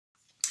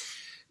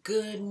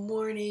Good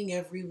morning,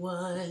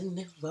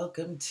 everyone.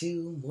 Welcome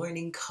to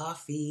Morning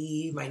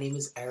Coffee. My name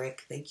is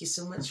Eric. Thank you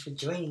so much for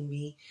joining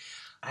me.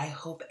 I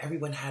hope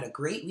everyone had a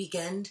great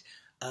weekend.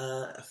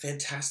 A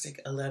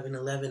fantastic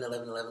 11/11.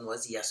 11/11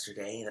 was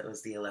yesterday. That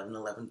was the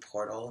 11/11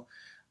 portal.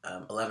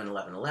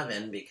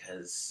 11/11/11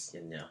 because,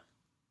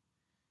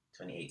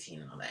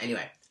 2018 and all that.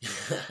 Anyway,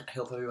 I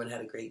hope everyone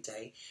had a great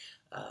day.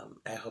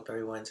 I hope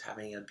everyone's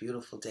having a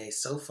beautiful day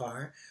so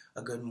far.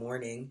 A good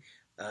morning.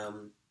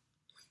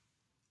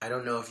 I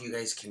don't know if you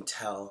guys can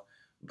tell,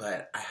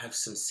 but I have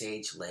some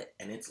sage lit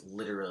and it's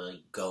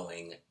literally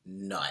going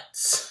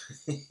nuts.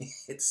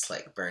 It's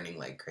like burning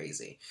like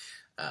crazy.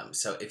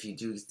 So if you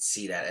do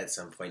see that at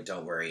some point,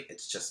 don't worry.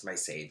 It's just my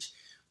sage.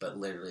 But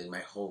literally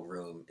my whole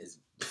room is,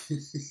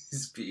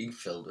 is being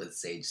filled with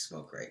sage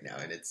smoke right now.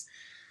 And it's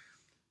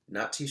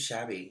not too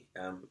shabby.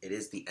 It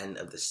is the end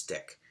of the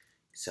stick.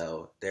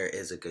 So there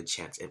is a good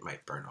chance it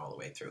might burn all the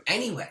way through.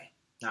 Anyway,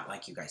 not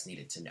like you guys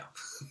needed to know.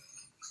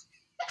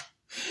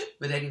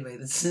 But anyway,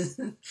 this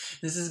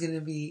is going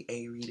to be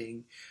a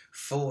reading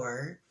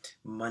for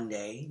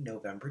Monday,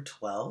 November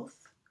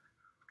 12th.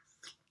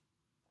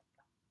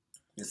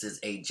 This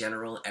is a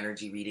general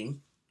energy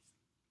reading,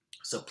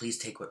 so please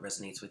take what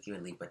resonates with you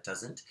and leave what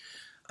doesn't.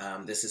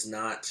 This is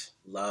not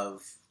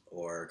love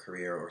or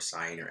career or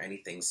sign or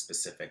anything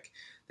specific.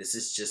 This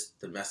is just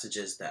the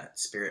messages that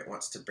Spirit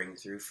wants to bring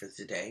through for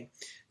today.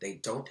 They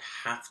don't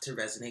have to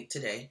resonate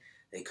today.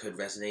 They could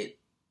resonate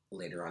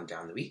later on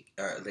down the week,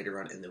 or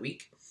later on in the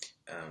week.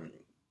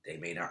 They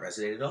may not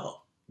resonate at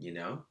all.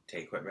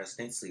 Take what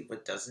resonates, leave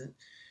what doesn't.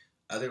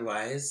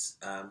 Otherwise,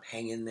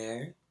 hang in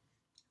there.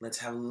 Let's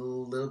have a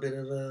little bit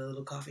of a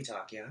little coffee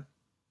talk, yeah?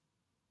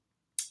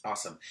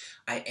 Awesome.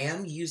 I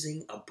am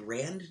using a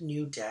brand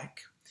new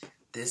deck.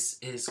 This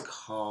is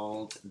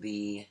called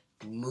the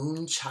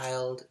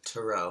Moonchild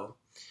Tarot.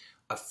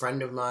 A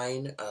friend of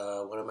mine,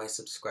 one of my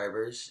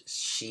subscribers,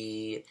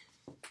 she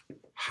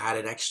had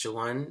an extra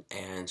one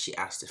and she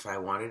asked if I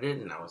wanted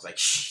it, and I was like,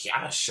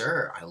 yeah,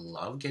 sure. I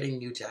love getting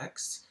new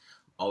decks.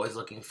 Always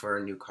looking for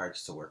new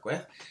cards to work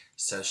with.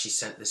 So she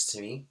sent this to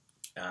me.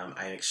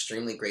 I'm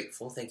extremely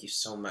grateful. Thank you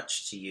so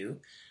much to you.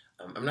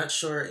 I'm not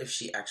sure if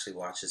she actually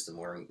watches the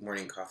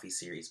morning coffee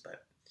series,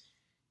 but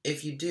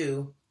if you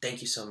do, thank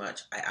you so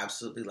much. I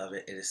absolutely love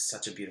it. It is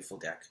such a beautiful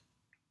deck.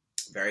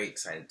 Very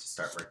excited to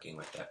start working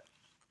with it.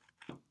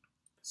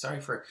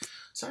 Sorry for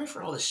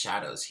all the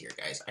shadows here,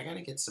 guys. I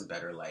gotta get some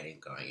better lighting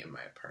going in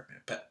my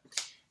apartment. But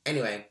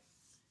anyway,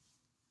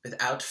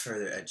 without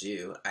further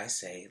ado, I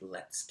say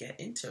let's get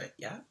into it,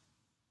 yeah?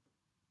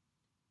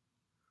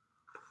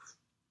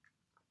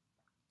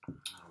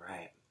 All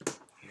right,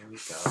 here we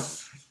go.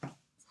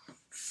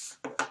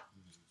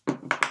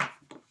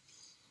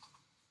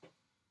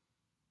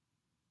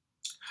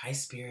 Hi,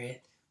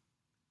 Spirit.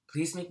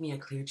 Please make me a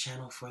clear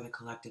channel for the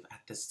collective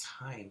at this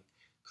time.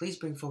 Please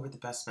bring forward the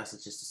best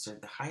messages to serve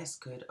the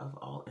highest good of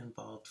all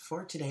involved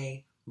for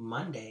today,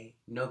 Monday,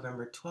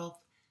 November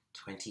 12th,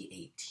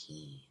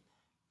 2018.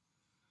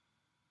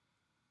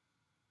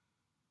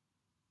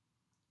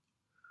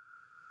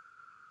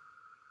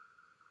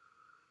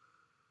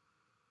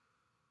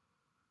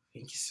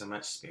 Thank you so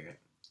much, Spirit.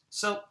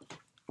 So,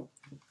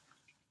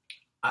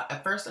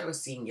 at first I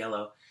was seeing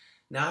yellow.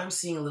 Now I'm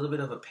seeing a little bit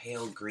of a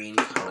pale green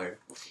color.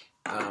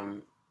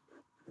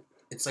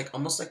 It's like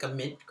almost like a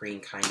mint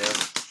green kind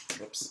of.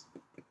 Whoops.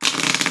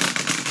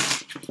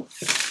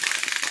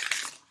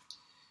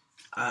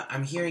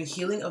 I'm hearing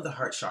healing of the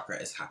heart chakra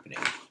is happening.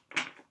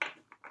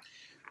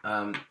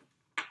 And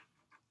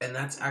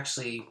that's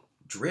actually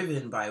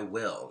driven by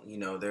will.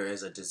 There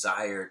is a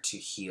desire to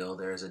heal.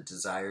 There is a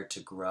desire to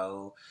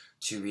grow,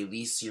 to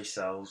release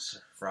yourselves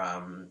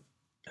from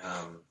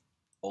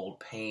old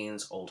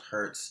pains, old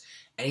hurts,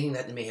 anything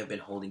that may have been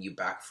holding you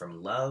back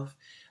from love.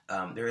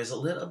 There is a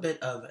little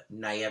bit of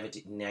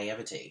naivete.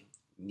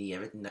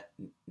 Is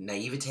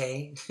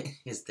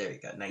there you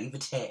go,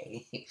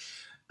 naivete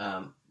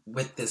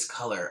with this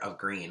color of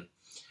green.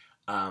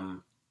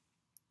 But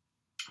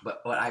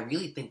what I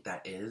really think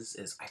that is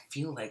I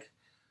feel like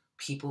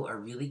people are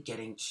really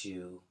getting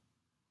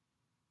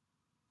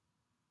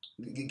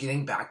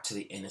back to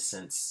the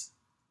innocence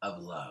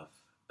of love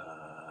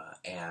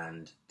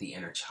and the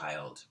inner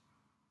child.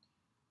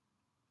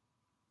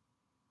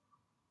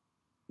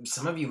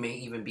 Some of you may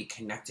even be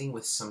connecting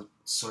with some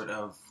sort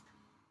of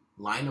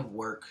line of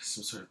work,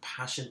 some sort of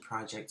passion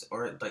project,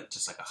 or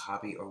just like a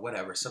hobby or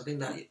whatever, something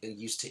that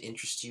used to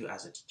interest you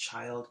as a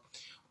child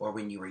or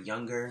when you were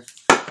younger,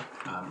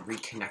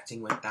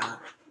 reconnecting with that.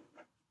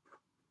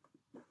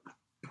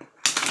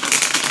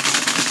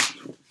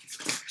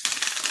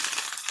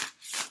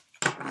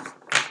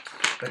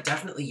 But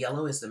definitely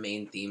yellow is the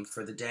main theme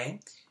for the day.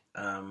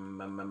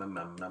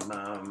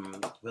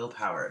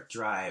 Willpower,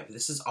 drive.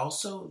 This is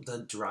also the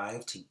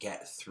drive to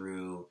get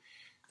through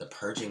the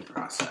purging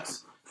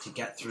process, to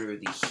get through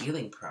the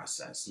healing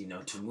process,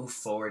 to move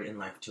forward in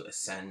life, to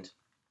ascend.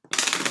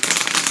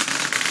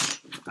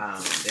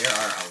 There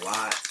are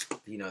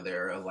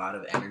a lot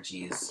of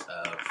energies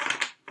of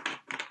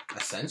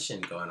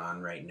ascension going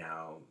on right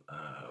now.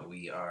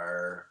 We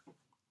are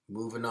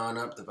moving on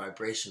up the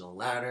vibrational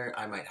ladder.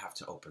 I might have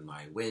to open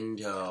my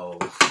window.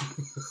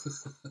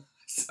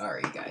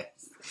 Sorry, guys.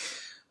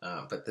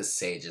 But this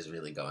sage is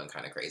really going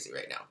kind of crazy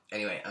right now.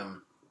 Anyway,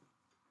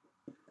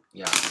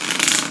 yeah.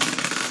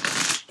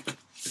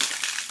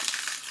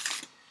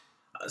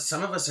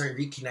 Some of us are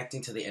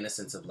reconnecting to the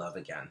innocence of love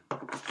again.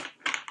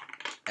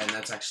 And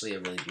that's actually a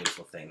really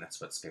beautiful thing. That's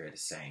what Spirit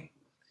is saying.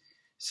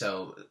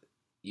 So,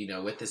 you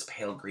know, with this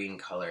pale green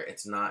color,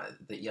 it's not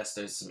that, yes,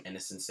 there's some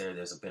innocence there.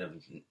 There's a bit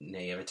of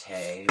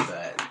naivete,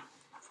 but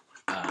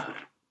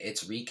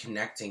it's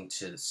reconnecting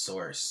to the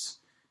source,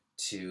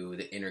 to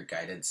the inner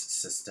guidance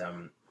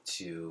system,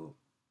 to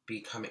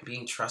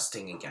being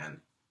trusting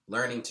again,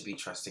 learning to be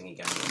trusting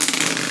again.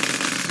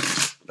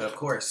 But of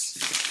course,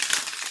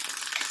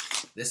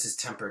 this is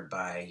tempered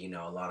by, you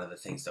know, a lot of the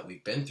things that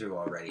we've been through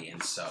already.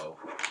 And so,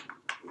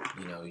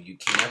 you know, you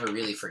can never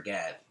really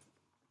forget,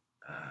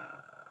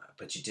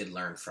 but you did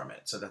learn from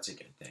it. So that's a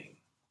good thing.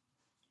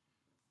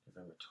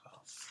 November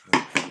 12th.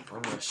 Okay,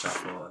 one more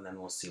shuffle, and then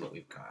we'll see what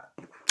we've got.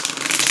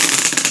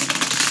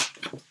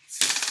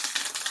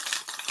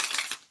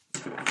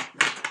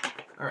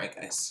 All right,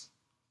 guys.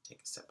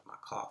 Take a sip of my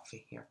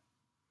coffee here.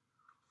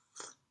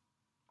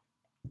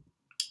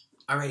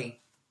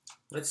 Alrighty.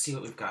 Let's see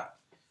what we've got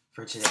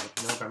for today,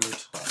 November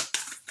 12th,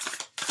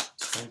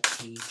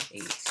 2018.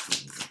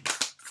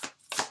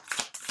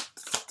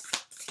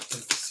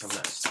 Thank you so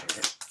much,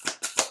 Spirit.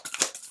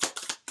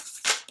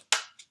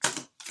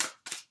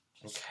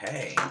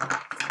 Okay.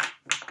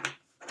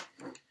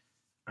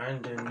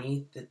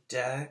 Underneath the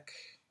deck,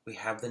 we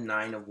have the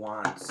Nine of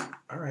Wands.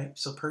 Alright,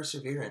 so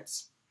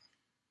perseverance.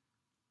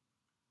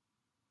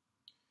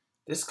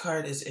 This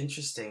card is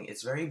interesting.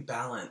 It's very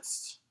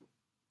balanced.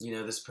 You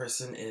know, this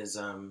person is,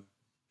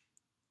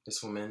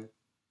 this woman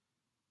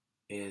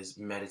is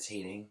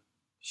meditating.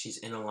 She's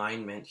in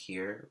alignment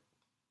here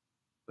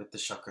with the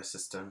chakra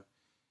system.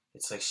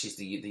 It's like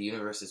the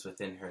universe is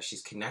within her.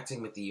 She's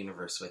connecting with the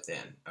universe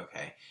within,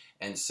 okay?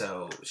 And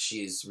so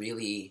she's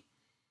really,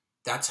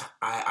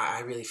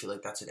 I really feel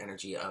like that's an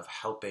energy of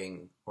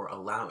helping or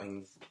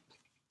allowing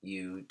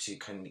you to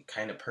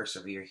kind of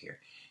persevere here.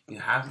 You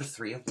have the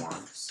Three of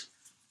Wands,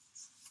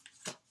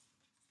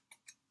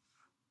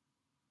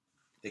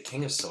 the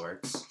King of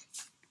Swords,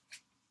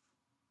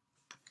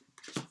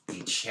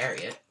 the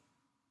Chariot,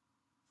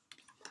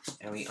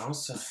 and we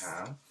also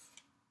have,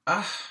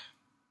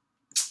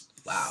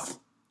 wow,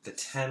 the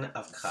Ten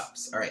of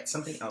Cups. All right,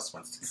 something else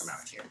wants to come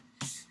out here.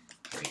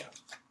 Here we go.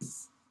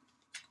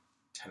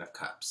 Ten of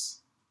Cups.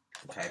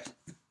 Okay.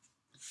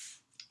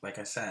 Like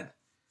I said,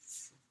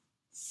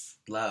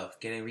 love,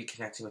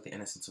 reconnecting with the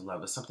innocence of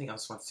love. But something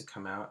else wants to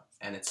come out,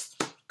 and it's,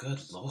 good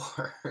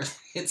Lord,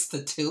 it's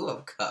the Two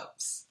of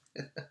Cups.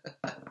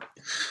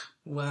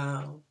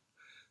 Wow.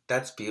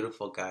 That's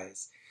beautiful,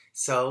 guys.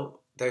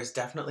 So there's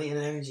definitely an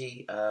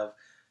energy of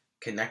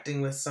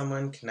connecting with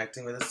someone,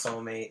 connecting with a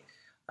soulmate.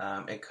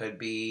 It could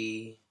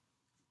be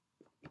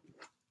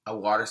a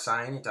water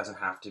sign. It doesn't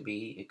have to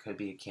be. It could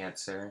be a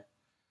Cancer.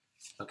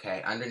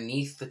 Okay,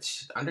 underneath the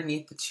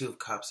Two of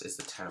Cups is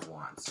the Ten of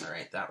Wands. All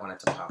right, that wanted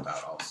to pop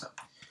out also.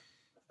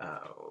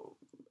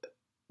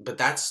 But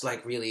that's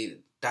like really,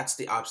 that's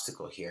the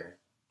obstacle here.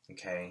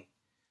 Okay,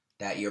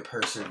 that you're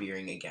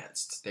persevering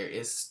against. There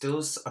is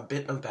still a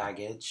bit of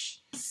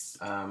baggage,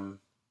 some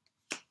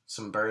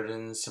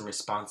burdens, some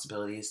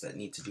responsibilities that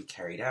need to be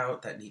carried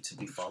out, that need to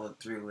be followed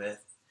through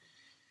with.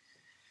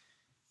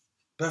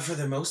 But for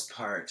the most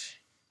part,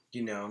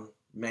 you know,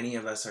 many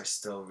of us are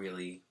still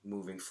really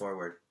moving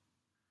forward.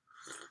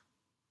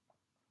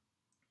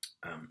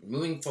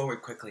 Moving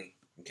forward quickly,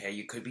 okay?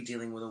 You could be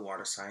dealing with a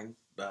water sign,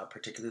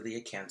 particularly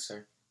a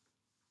Cancer,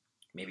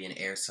 maybe an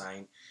air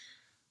sign,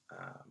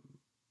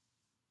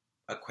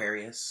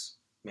 Aquarius,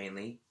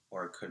 mainly,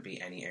 or it could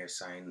be any air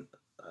sign,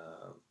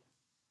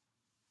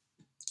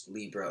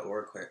 Libra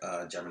or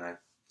Gemini.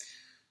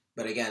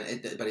 But again,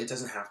 it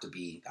doesn't have to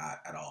be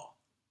that at all.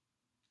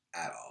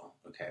 At all.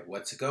 Okay,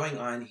 what's going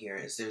on here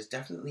is there's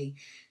definitely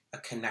a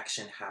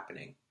connection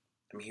happening.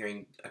 I'm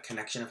hearing a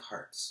connection of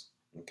hearts.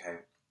 Okay,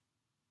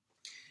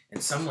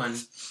 and some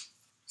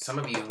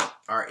of you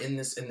are in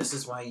this, and this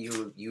is why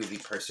you would be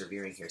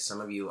persevering here.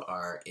 Some of you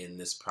are in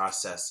this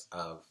process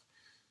of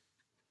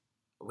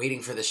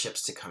waiting for the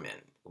ships to come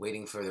in,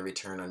 waiting for the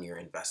return on your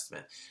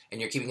investment. And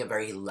you're keeping a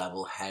very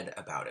level head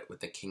about it with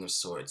the King of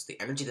Swords.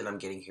 The energy that I'm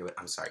getting here with,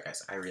 I'm sorry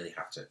guys, I really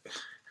have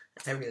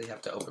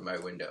to open my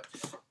window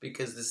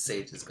because this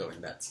sage is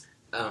going nuts.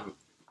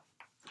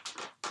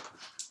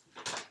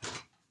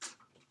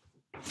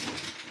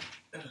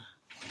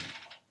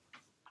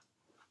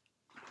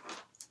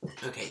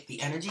 Okay,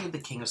 the energy of the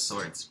King of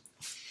Swords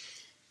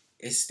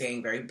is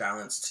staying very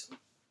balanced,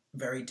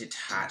 very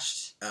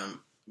detached.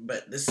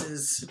 But this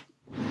is,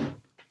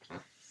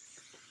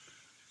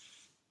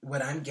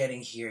 what I'm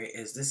getting here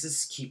is this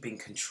is keeping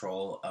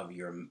control of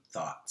your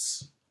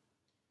thoughts,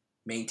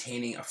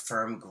 maintaining a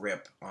firm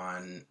grip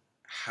on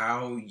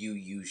how you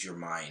use your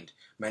mind.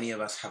 Many of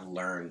us have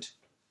learned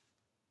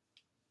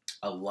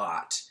a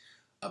lot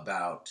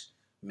about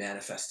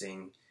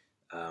manifesting,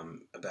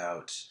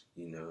 about,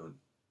 you know,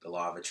 the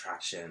law of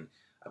attraction,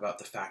 about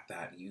the fact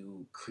that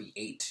you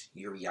create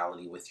your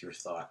reality with your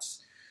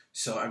thoughts.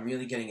 So I'm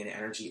really getting an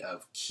energy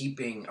of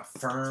keeping a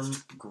firm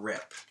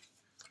grip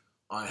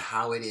on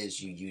how it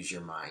is you use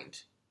your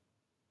mind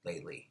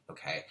lately,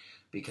 okay?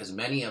 Because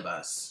many of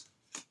us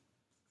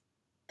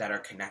that are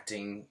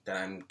connecting, that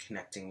I'm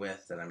connecting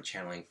with, that I'm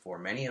channeling for,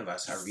 many of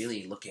us are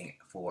really looking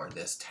for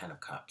this Ten of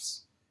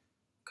Cups,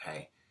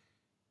 okay?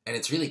 And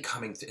it's really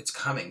coming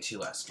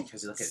to us,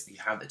 because look at, you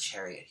have the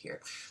Chariot here.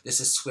 This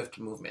is swift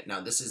movement.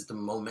 Now, this is the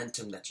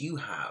momentum that you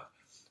have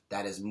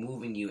that is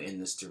moving you in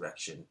this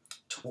direction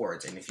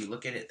towards. And if you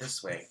look at it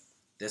this way,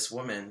 this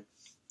woman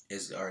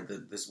is, or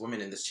this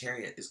woman in this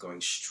Chariot is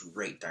going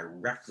straight,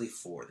 directly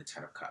for the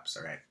Ten of Cups,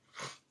 all right?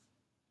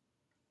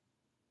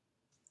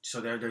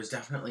 So there's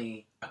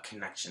definitely a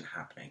connection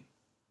happening.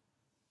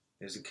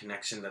 There's a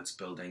connection that's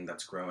building,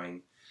 that's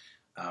growing,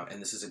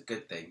 and this is a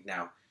good thing.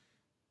 Now,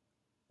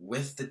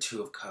 with the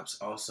Two of Cups,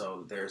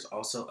 also, there's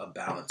also a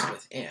balance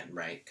within,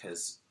 right?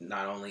 Because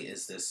not only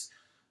is this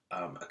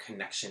a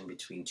connection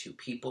between two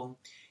people,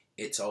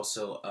 it's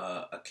also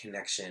a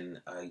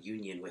connection, a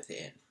union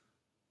within.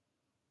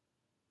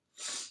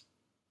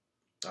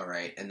 All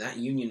right, and that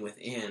union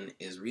within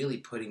is really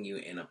putting you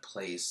in a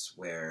place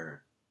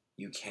where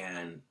you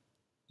can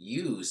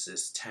use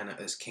this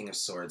King of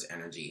Swords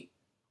energy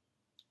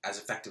as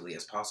effectively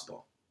as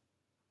possible.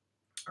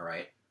 All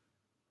right.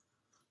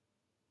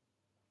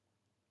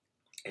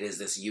 It is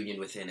this union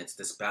within, it's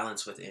this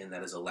balance within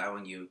that is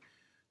allowing you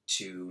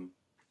to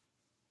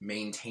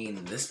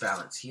maintain this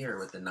balance here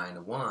with the Nine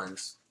of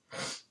Wands,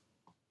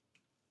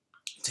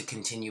 to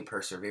continue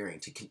persevering,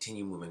 to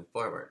continue moving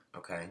forward,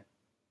 okay?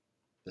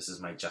 This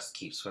is my Just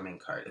Keep Swimming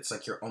card. It's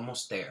like you're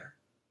almost there.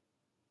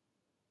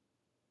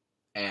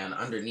 And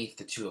underneath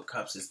the Two of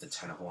Cups is the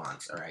Ten of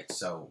Wands, all right?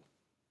 So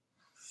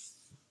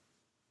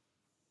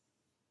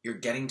you're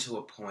getting to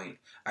a point.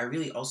 I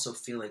really also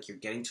feel like you're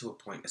getting to a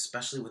point,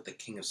 especially with the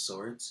King of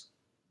Swords.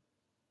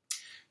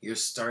 You're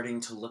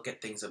starting to look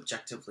at things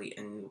objectively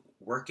and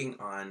working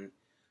on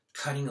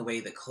cutting away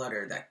the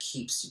clutter that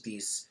keeps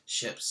these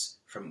ships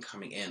from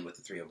coming in with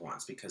the Three of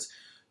Wands. Because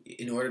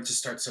in order to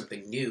start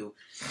something new,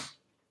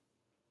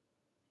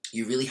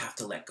 you really have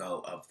to let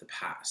go of the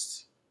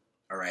past.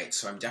 All right,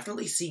 so I'm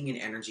definitely seeing an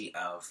energy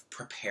of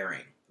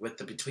preparing.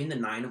 Between the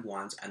Nine of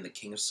Wands and the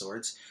King of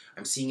Swords,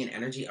 I'm seeing an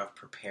energy of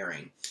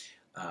preparing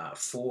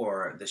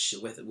for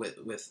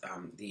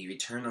the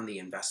return on the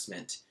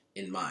investment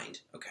in mind.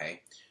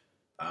 Okay,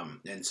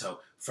 and so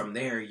from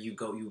there you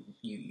go,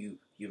 you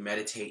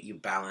meditate, you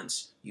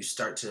balance, you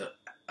start to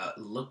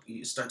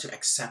you start to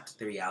accept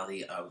the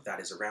reality of that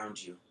is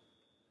around you,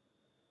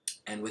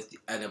 and with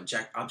an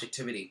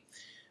objectivity,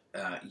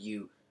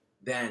 you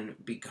then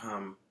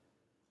become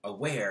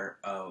aware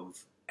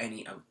of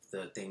any of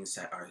the things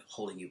that are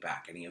holding you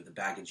back, any of the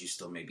baggage you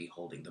still may be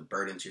holding, the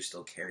burdens you're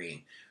still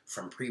carrying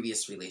from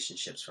previous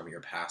relationships, from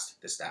your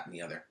past, this, that, and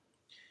the other.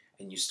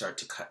 And you start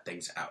to cut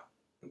things out,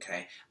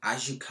 okay?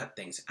 As you cut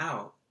things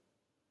out,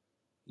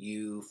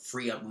 you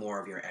free up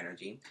more of your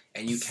energy,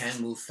 and you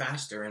can move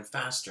faster and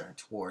faster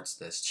towards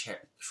this,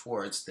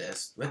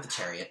 with the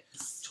Chariot,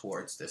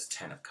 towards this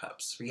Ten of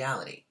Cups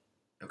reality,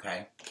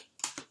 okay?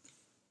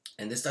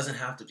 And this doesn't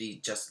have to be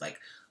just like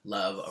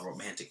love, a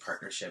romantic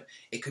partnership.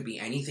 It could be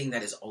anything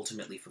that is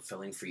ultimately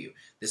fulfilling for you.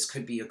 This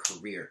could be a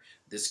career.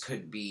 This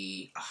could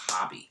be a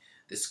hobby.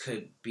 This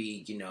could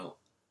be, you know,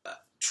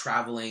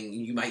 traveling.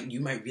 You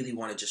might really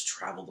want to just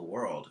travel the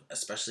world,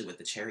 especially with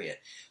the Chariot.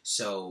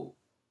 So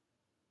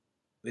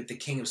with the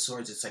King of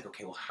Swords, it's like,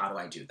 okay, well, how do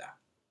I do that?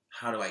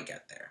 How do I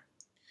get there?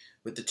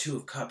 With the Two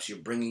of Cups, you're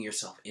bringing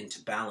yourself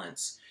into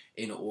balance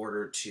in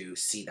order to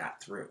see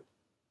that through.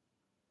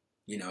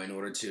 You know, in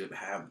order to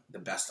have the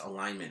best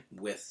alignment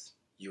with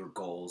your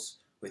goals,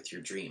 with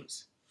your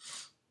dreams.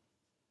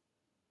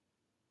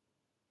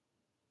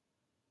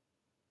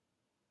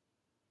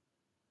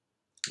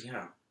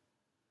 Yeah.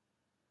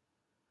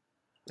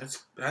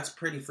 That's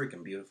pretty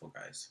freaking beautiful,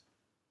 guys.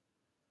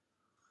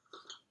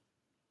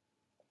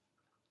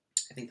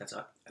 I think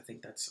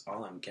that's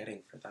all I'm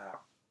getting for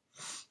that.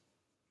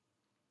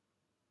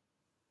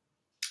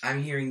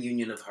 I'm hearing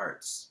Union of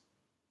Hearts.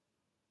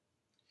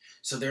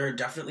 So there are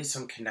definitely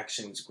some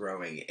connections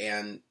growing,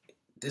 and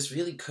this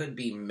really could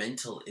be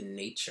mental in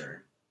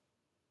nature.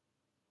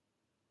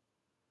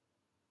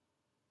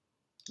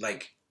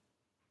 Like,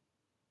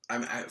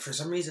 for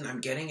some reason,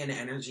 I'm getting an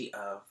energy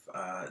of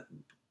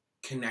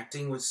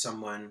connecting with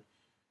someone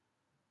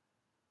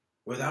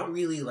without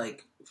really,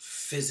 like,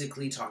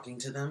 physically talking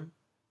to them.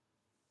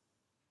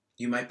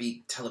 You might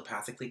be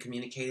telepathically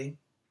communicating.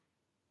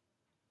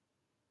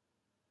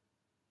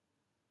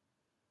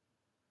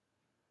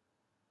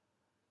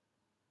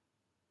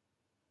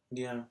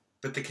 Yeah.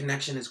 But the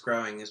connection is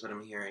growing, is what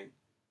I'm hearing.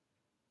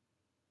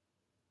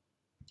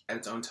 At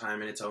its own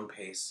time and its own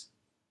pace.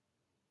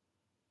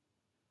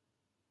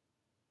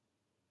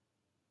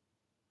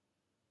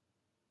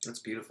 That's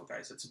beautiful,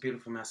 guys. It's a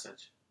beautiful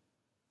message.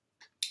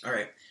 All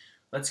right.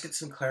 Let's get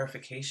some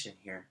clarification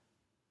here.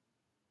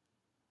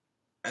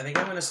 I think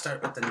I'm going to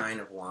start with the Nine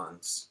of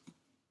Wands.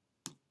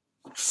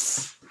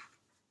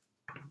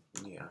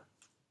 Yeah.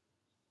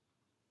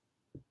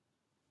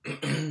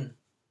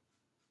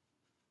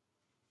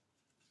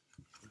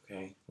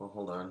 Okay, well,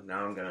 hold on.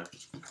 Now I'm going to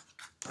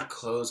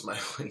close my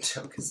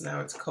window because now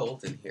it's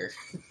cold in here.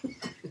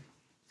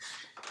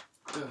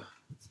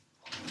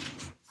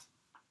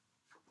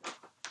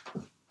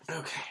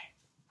 Okay.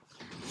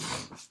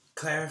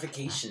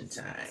 Clarification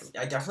time.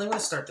 I definitely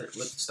want to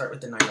start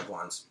with the Nine of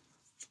Wands.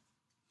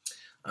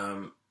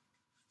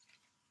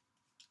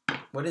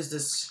 What is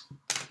this?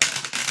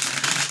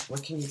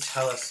 What can you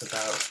tell us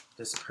about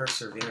this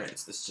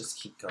perseverance? This just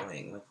keep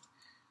going.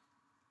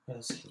 What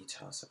else can you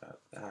tell us about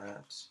that?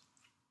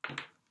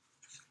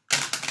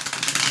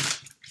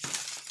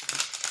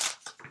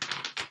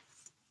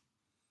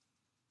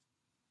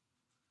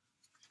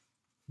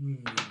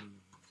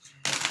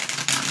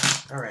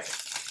 All right.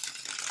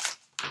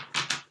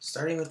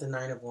 Starting with the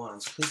Nine of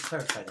Wands. Please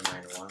clarify the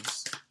Nine of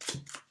Wands.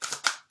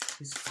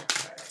 Please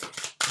clarify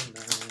the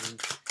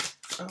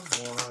Nine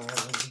of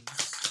Wands.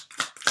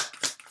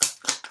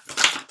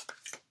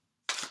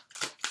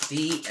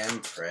 The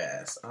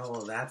Empress.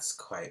 Oh, that's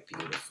quite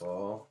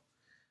beautiful.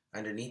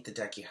 Underneath the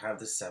deck, you have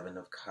the Seven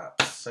of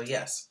Cups. So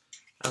yes.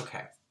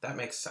 Okay, that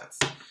makes sense.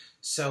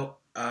 So,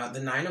 the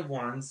Nine of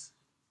Wands,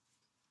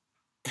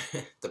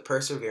 the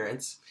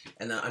Perseverance,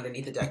 and then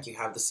underneath the deck, you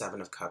have the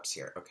Seven of Cups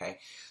here, okay?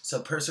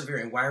 So,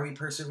 persevering. Why are we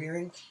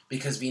persevering?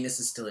 Because Venus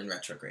is still in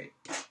retrograde.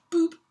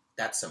 Boop.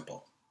 That's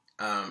simple.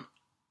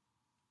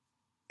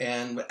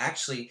 And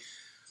actually,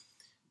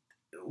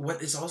 what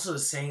this also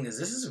is saying is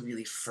this is a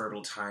really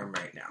fertile time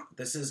right now.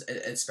 This is,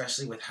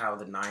 especially with how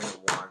the Nine of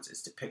Wands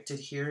is depicted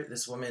here,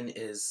 this woman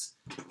is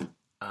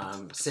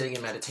sitting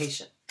in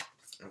meditation,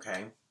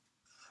 okay?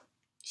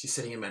 She's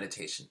sitting in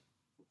meditation.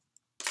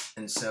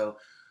 And so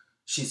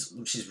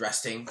she's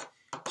resting,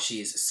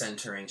 she's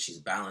centering, she's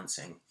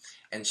balancing,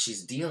 and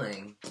she's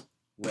dealing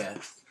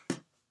with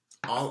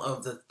all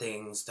of the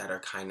things that are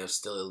kind of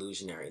still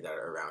illusionary that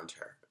are around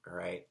her, all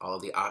right? All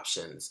the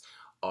options.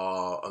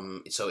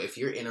 So if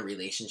you're in a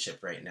relationship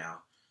right now,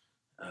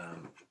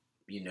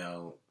 you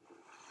know,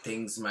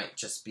 things might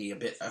just be a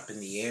bit up in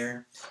the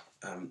air.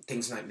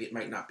 Things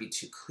might not be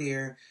too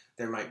clear.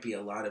 There might be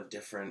a lot of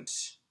different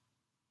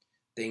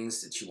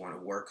things that you want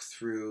to work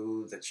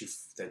through,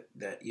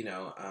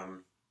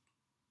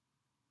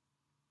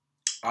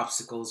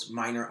 obstacles,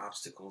 minor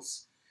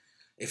obstacles.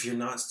 If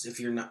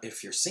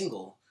you're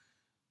single,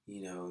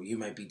 you know, you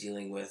might be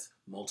dealing with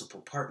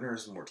multiple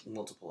partners,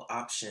 multiple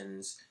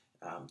options.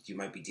 You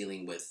might be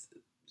dealing with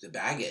the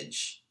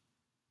baggage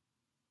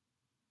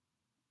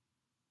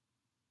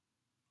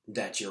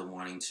that you're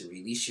wanting to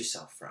release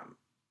yourself from.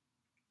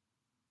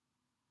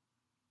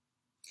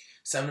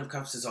 Seven of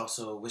Cups is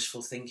also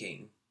wishful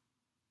thinking.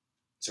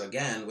 So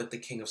again, with the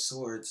King of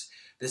Swords,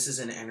 this is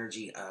an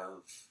energy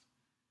of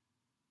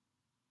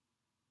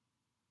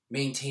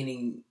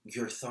maintaining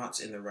your thoughts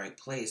in the right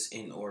place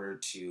in order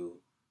to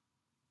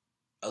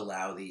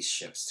allow these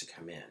shifts to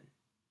come in.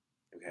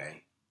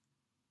 Okay?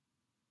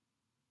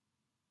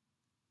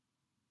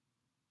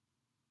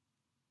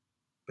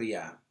 But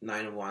yeah,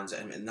 Nine of Wands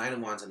and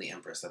the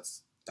Empress,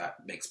 that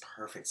makes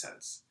perfect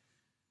sense.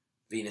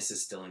 Venus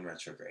is still in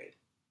retrograde.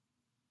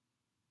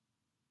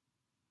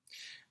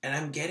 And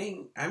I'm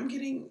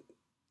getting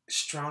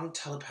strong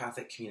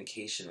telepathic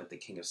communication with the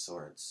King of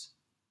Swords.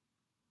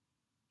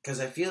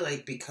 Because I feel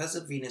like because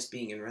of Venus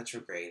being in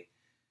retrograde,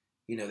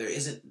 you know, there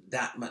isn't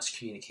that much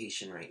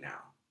communication right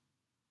now.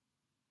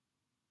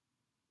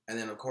 And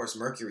then, of course,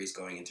 Mercury's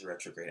going into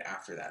retrograde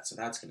after that, so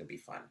that's going to be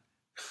fun.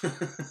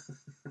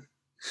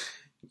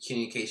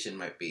 Communication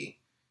might be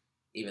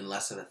even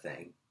less of a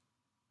thing.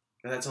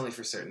 But that's only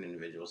for certain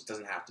individuals. It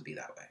doesn't have to be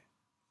that way.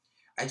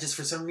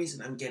 For some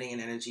reason, I'm getting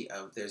an energy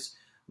of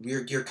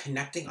you're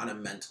connecting on a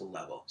mental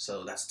level.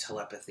 So that's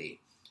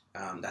telepathy.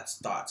 That's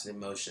thoughts and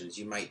emotions.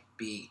 You might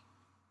be,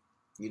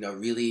 you know,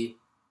 really,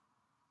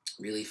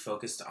 really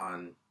focused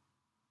on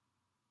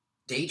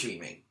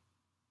daydreaming.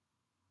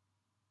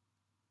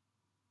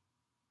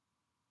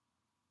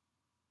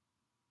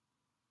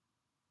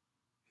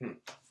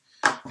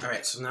 All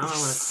right, so now I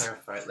want to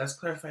clarify. Let's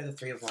clarify the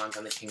Three of Wands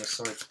on the King of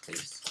Swords,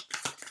 please.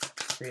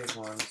 Three of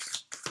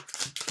Wands,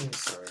 King of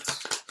Swords.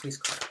 Please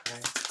clarify.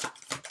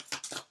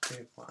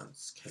 Three of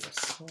Wands, King of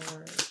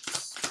Swords.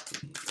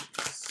 Please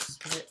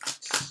split.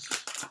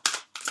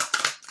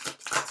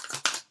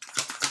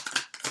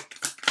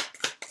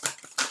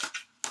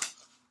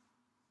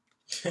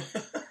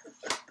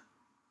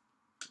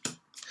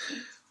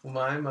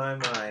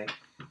 My.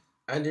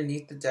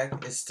 Underneath the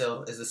deck is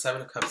the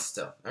Seven of Cups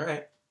still. All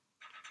right.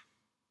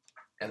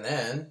 And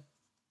then,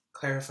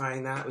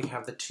 clarifying that, we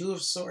have the Two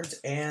of Swords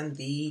and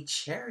the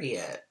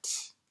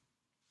Chariot.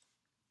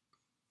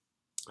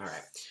 All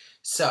right.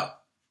 So,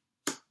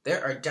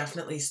 there are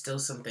definitely still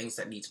some things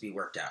that need to be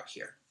worked out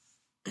here.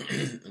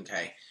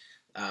 Okay.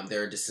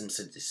 There are just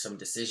some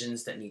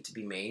decisions that need to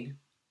be made.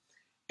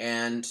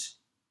 And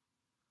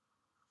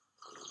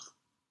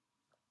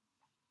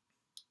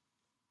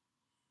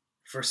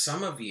for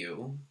some of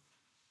you,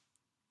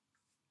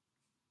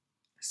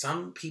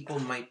 some people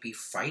might be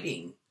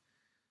fighting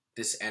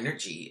this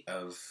energy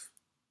of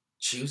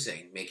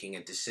choosing, making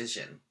a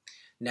decision.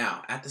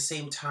 Now, at the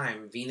same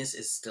time, Venus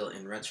is still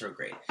in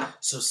retrograde.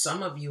 So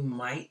some of you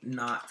might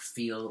not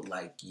feel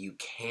like you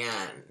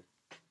can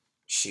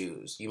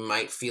choose. You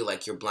might feel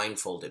like you're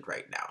blindfolded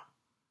right now.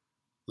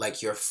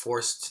 Like you're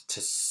forced to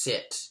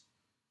sit.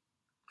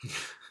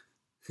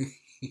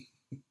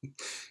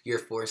 You're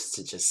forced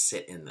to just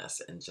sit in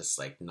this and just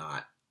like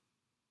not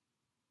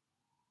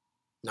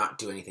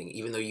do anything,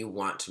 even though you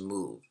want to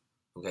move.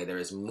 Okay, there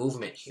is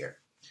movement here.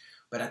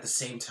 But at the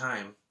same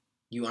time,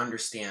 you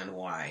understand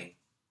why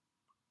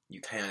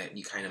you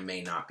kind of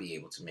may not be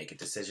able to make a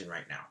decision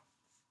right now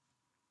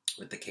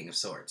with the King of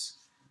Swords.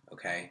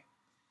 Okay?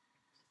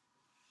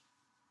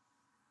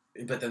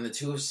 But then the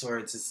Two of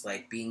Swords is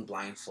like being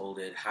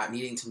blindfolded,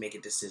 needing to make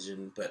a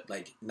decision, but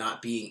like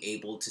not being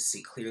able to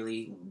see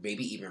clearly,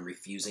 maybe even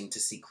refusing to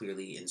see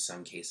clearly in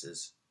some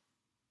cases.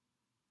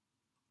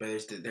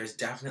 But there's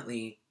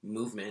definitely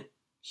movement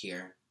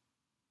here.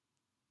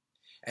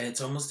 And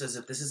it's almost as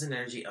if this is an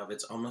energy of,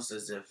 it's almost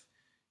as if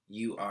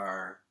you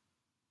are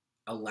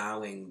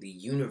allowing the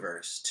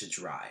universe to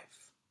drive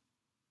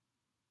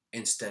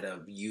instead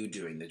of you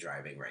doing the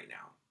driving right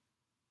now.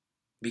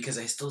 Because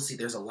I still see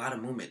there's a lot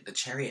of movement. The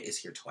Chariot is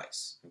here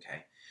twice,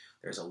 okay?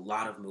 There's a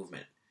lot of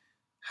movement.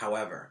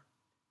 However,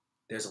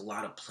 there's a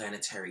lot of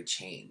planetary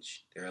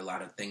change. There are a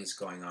lot of things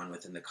going on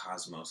within the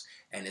cosmos,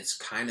 and it's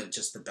kind of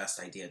just the best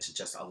idea to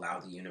just allow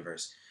the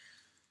universe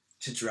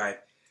to drive,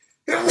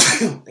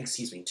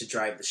 excuse me, to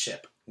drive the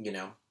ship, you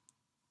know?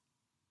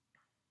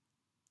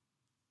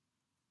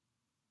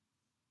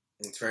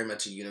 It's very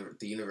much the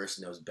universe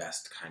knows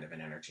best kind of an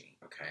energy,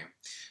 okay?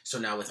 So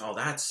now with all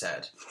that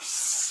said,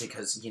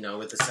 because, you know,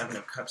 with the Seven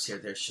of Cups here,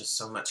 there's just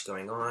so much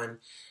going on,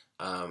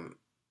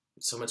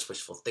 so much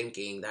wishful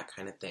thinking, that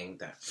kind of thing,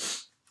 that,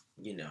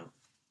 you know,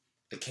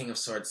 the King of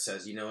Swords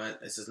says, you know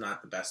what, this is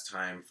not the best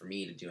time for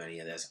me to do any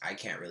of this. I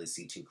can't really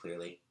see too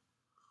clearly.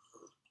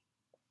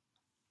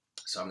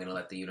 So I'm going to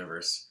let the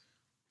universe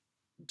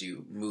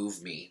move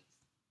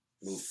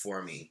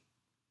for me,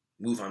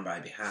 move on my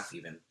behalf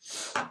even.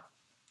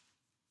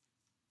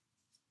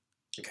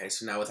 Okay,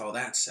 so now with all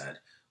that said,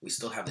 we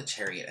still have the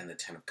Chariot and the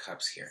Ten of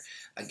Cups here.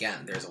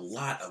 Again, there's a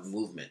lot of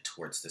movement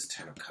towards this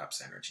Ten of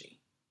Cups energy.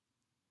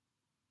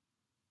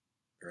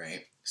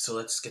 Right? So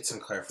let's get some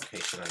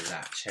clarification on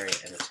that.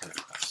 Chariot and the Ten of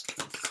Cups.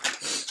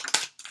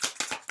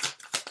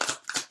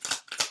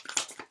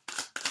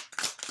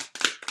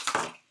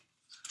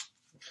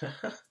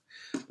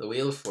 The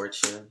Wheel of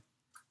Fortune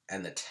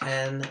and the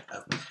Ten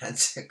of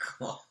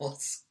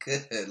Pentacles.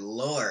 Good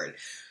Lord.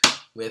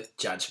 With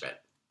Judgment.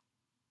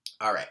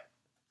 All right.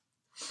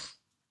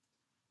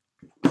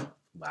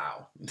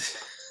 Wow.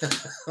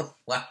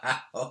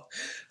 Wow.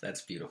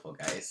 That's beautiful,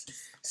 guys.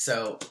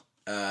 So,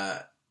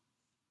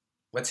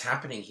 what's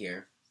happening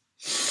here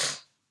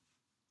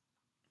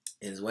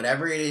is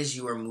whatever it is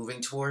you are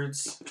moving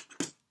towards,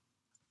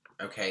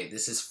 okay,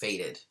 this is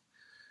fated.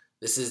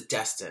 This is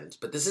destined.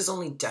 But this is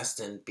only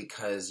destined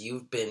because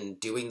you've been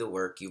doing the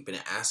work, you've been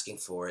asking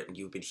for it, and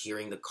you've been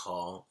hearing the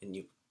call, and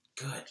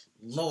good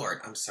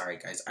Lord. I'm sorry,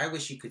 guys. I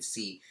wish you could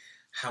see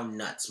how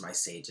nuts my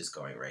sage is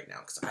going right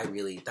now, because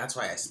that's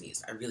why I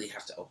sneezed. I really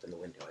have to open the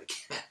window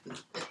again.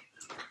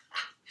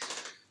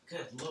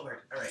 Good Lord.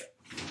 All right.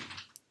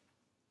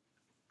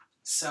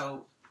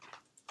 So,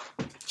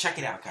 check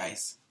it out,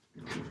 guys.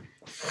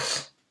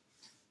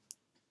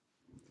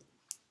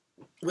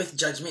 With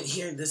Judgment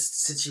here, this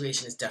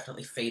situation is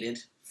definitely fated.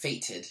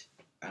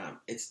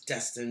 It's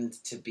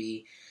destined to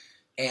be,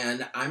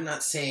 and I'm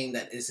not saying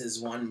that this is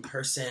one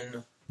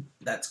person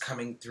that's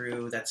coming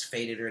through, that's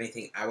fated or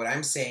anything. What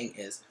I'm saying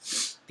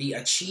is the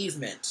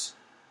achievement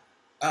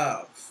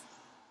of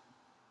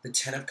the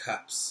Ten of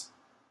Cups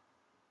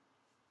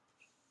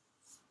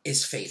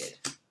is fated.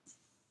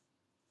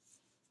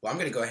 Well, I'm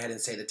going to go ahead and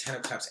say the Ten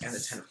of Cups and the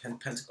Ten of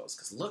Pentacles,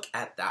 because look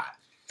at that.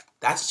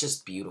 That's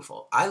just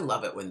beautiful. I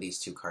love it when these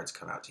two cards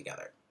come out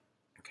together.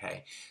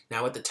 Okay?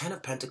 Now, what the Ten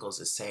of Pentacles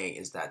is saying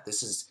is that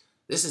this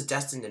is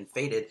destined and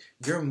fated.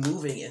 You're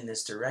moving in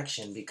this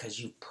direction because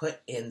you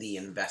put in the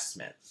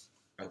investment.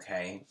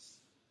 Okay?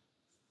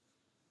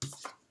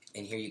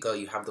 And here you go.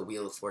 You have the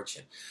Wheel of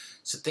Fortune.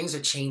 So things are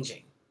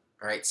changing.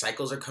 All right?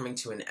 Cycles are coming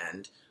to an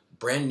end.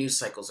 Brand new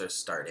cycles are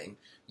starting.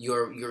 You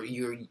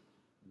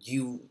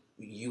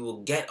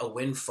will get a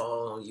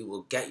windfall. You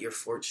will get your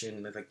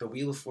fortune. Like the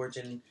Wheel of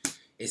Fortune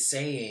is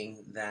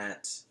saying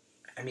that,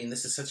 I mean,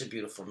 this is such a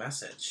beautiful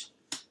message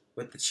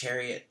with the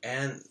Chariot,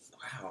 and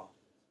wow,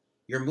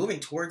 you're moving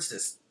towards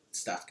this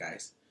stuff,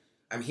 guys.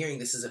 I'm hearing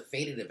this is a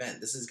fated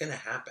event. This is going to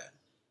happen.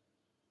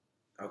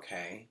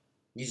 Okay?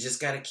 You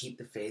just got to keep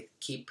the faith,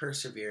 keep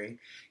persevering,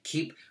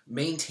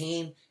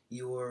 maintain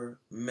your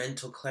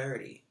mental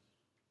clarity.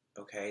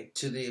 Okay?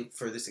 To the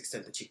furthest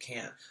extent that you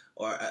can,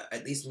 or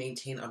at least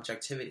maintain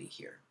objectivity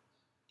here.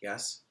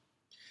 Yes?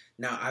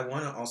 Now, I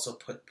want to also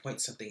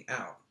point something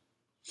out.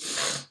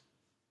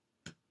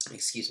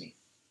 Excuse me.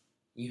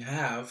 You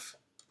have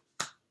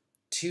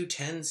 2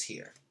 10s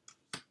here.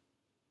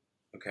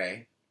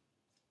 Okay?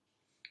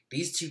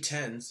 These two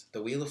tens,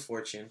 the Wheel of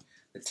Fortune,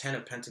 the 10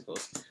 of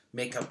Pentacles,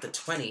 make up the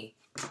 20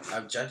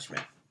 of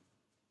Judgment.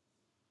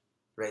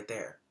 Right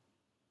there.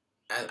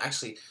 And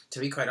actually, to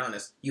be quite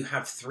honest, you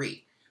have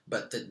 3.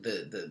 But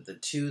the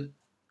 2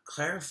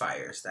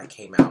 clarifiers that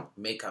came out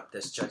make up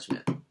this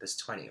Judgment, this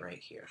 20 right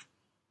here.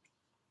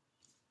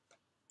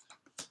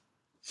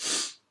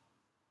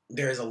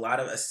 There is a lot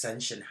of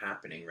ascension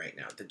happening right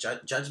now. The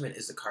Judgment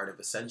is the card of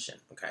ascension,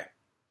 okay?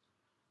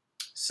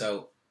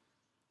 So,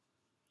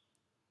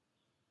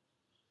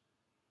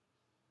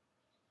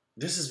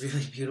 this is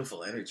really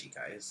beautiful energy,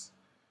 guys.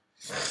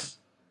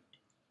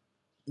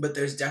 But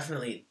there's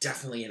definitely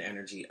an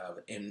energy of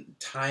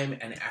time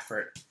and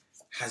effort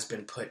has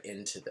been put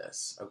into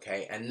this,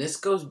 okay? And this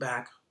goes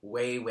back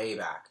way, way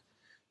back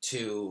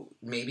to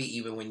maybe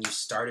even when you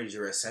started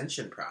your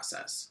ascension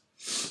process.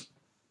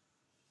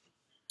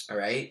 All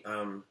right?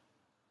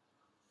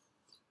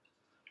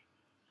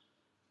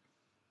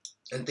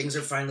 And things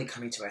are finally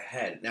coming to a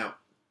head. Now,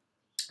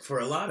 for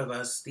a lot of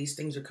us, these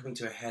things are coming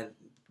to a head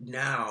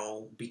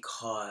now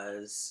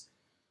because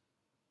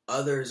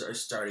others are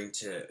starting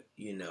to,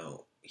 you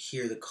know,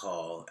 hear the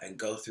call and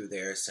go through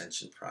their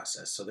ascension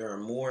process. So there are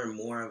more and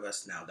more of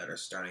us now that are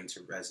starting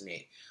to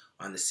resonate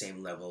on the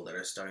same level, that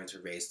are starting to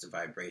raise the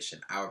vibration,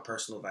 our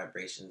personal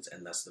vibrations,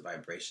 and thus the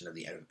vibration of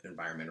the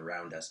environment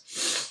around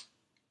us.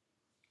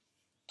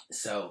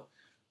 So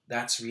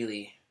that's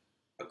really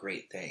a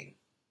great thing.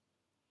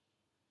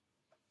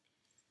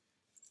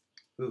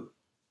 Ooh.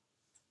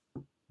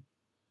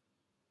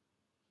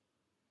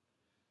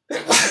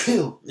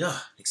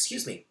 Oh,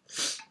 excuse me.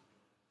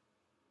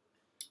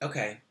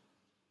 Okay.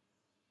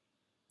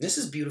 This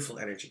is beautiful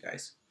energy,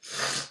 guys.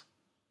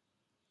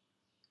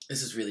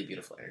 This is really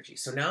beautiful energy.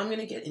 So now I'm going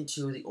to get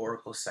into the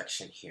oracle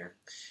section here.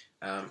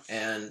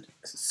 And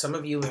some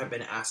of you have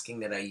been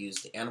asking that I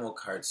use the animal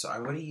cards. So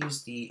I'm going to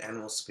use the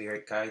animal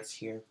spirit guides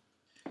here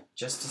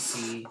just to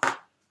see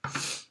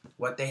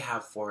what they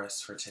have for us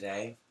for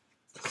today.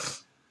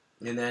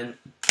 And then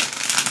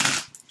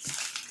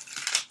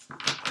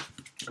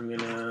I'm going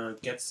to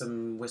get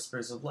some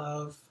whispers of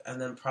love and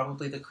then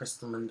probably the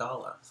crystal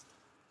mandala.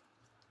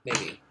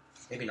 Maybe.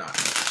 Maybe not.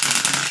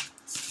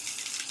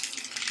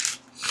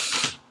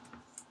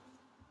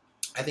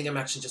 I think I'm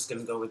actually just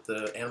going to go with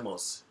the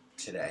animals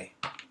today.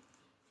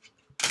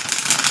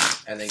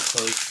 And then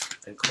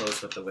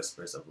close with the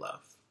whispers of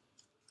love.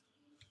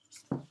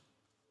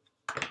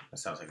 That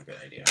sounds like a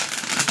good idea.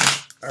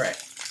 Alright.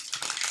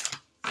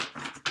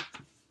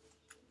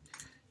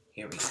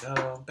 Here we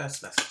go.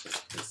 Best messages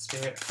for the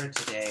spirit for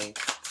today.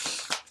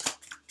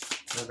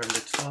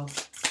 November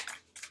 12th,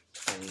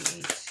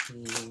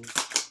 2018.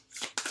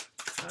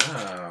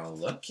 Oh,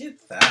 look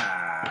at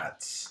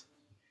that.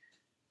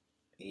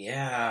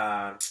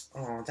 Yeah.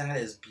 Oh, that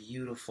is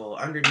beautiful.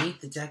 Underneath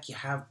the deck, you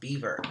have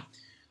Beaver.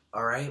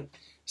 All right.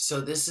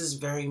 So this is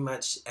very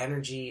much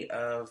energy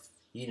of,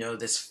 you know,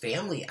 this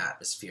family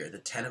atmosphere. The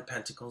 10 of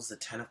Pentacles, the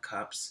 10 of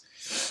Cups.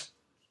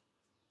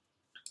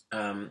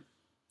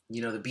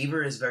 You know, the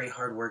Beaver is very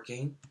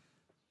hardworking.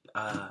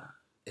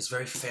 It's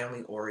very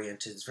family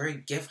oriented. It's very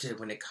gifted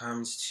when it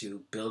comes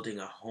to building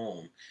a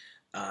home.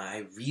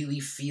 I really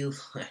feel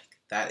like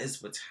that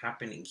is what's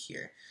happening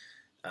here.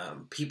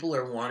 People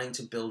are wanting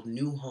to build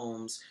new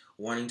homes,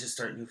 wanting to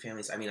start new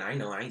families. I mean, I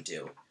know I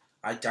do.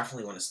 I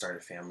definitely want to start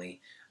a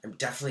family. I'm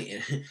definitely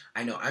in,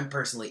 I know I'm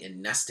personally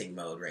in nesting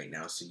mode right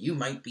now, so you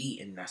might be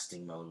in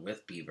nesting mode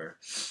with Beaver.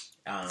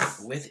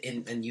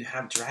 And you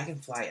have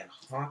Dragonfly and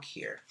Hawk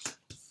here.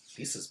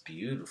 This is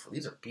beautiful.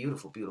 These are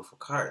beautiful, beautiful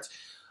cards.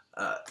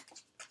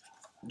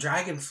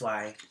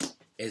 Dragonfly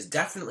is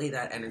definitely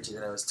that energy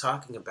that I was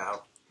talking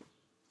about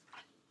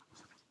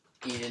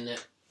in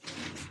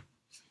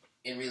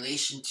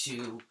relation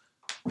to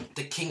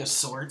the King of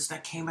Swords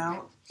that came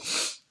out.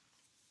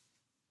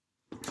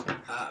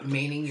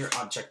 Maintaining your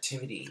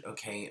objectivity,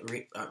 okay?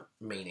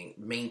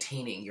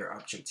 Maintaining your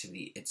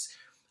objectivity. It's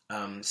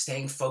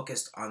staying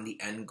focused on the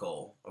end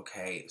goal,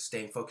 okay?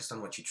 Staying focused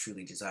on what you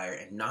truly desire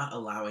and not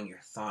allowing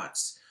your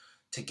thoughts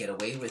to get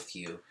away with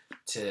you,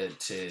 to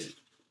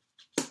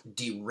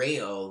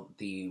derail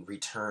the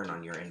return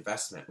on your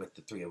investment with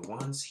the 3 of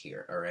Wands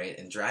here, all right?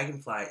 And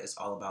Dragonfly is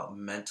all about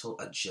mental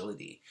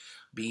agility,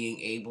 being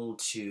able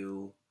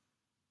to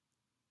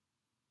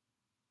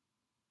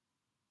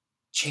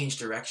change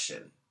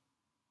direction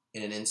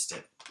in an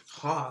instant.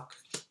 Hawk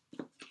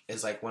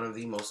is like one of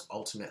the most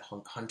ultimate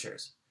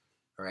hunters,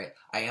 all right?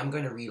 I am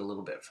going to read a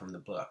little bit from the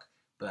book,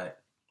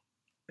 but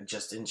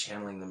just in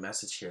channeling the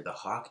message here, the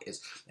Hawk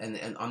is,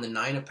 and on the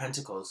 9 of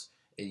Pentacles,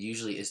 it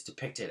usually is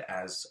depicted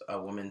as a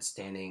woman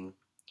standing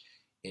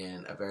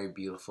in a very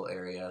beautiful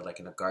area, like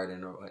in a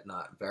garden or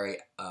whatnot, very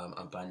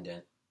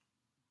abundant,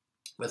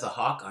 with a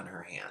hawk on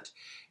her hand.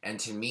 And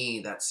to me,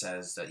 that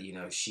says that, you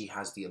know, she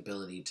has the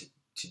ability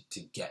to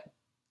get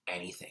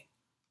anything,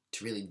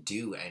 to really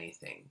do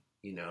anything.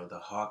 You know, the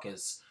hawk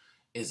is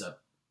a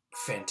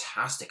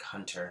fantastic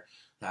hunter,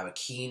 have a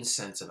keen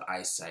sense of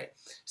eyesight.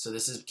 So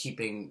this is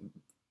keeping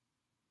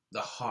a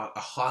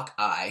hawk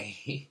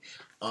eye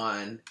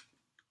on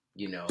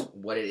you know,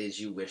 what it is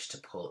you wish to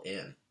pull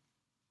in.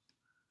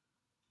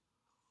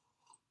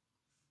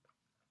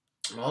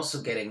 I'm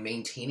also getting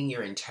maintaining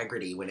your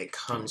integrity when it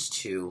comes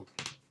to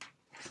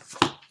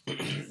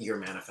your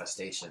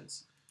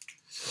manifestations.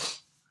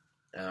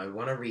 I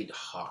want to read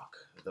Hawk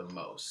the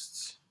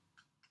most.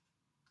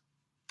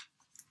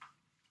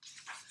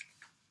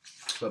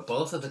 But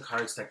both of the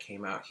cards that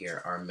came out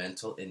here are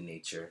mental in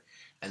nature.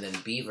 And then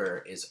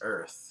Beaver is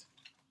earth.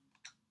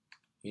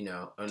 You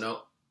know,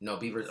 oh no,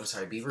 Beaver, I'm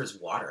sorry, Beaver is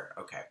water.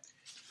 Okay.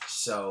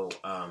 So,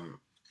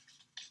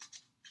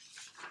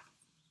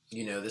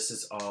 you know, this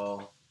is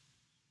all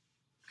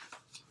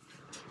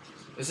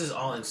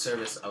in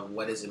service of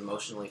what is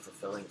emotionally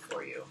fulfilling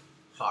for you.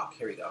 Hawk,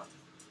 here we go.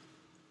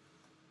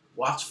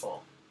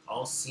 Watchful,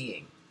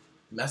 all-seeing,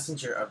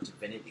 messenger of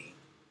divinity.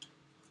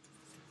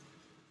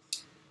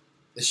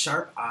 The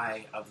sharp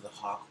eye of the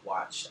hawk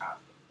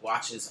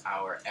watches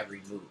our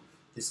every move.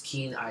 This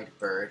keen-eyed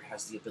bird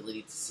has the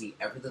ability to see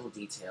every little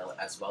detail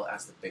as well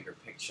as the bigger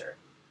picture.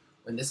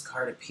 When this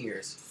card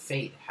appears,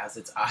 fate has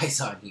its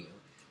eyes on you,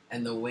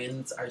 and the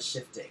winds are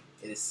shifting.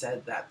 It is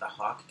said that the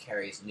hawk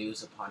carries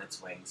news upon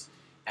its wings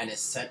and is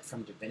sent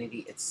from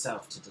divinity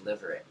itself to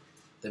deliver it.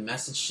 The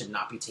message should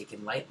not be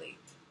taken lightly,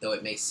 though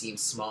it may seem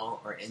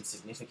small or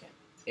insignificant.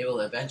 It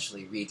will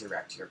eventually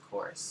redirect your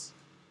course.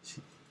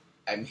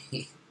 I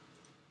mean,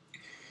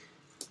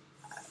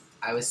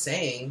 I was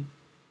saying,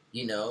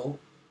 you know,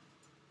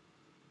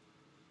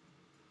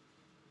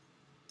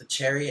 the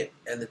Chariot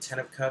and the Ten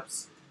of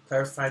Cups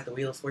clarified the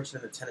Wheel of Fortune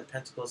and the Ten of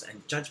Pentacles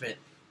and Judgment.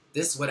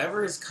 This,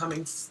 whatever is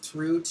coming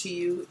through to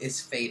you is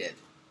fated,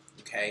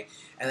 okay?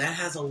 And that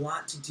has a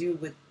lot to do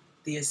with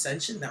the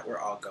ascension that we're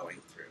all going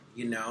through.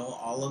 You know,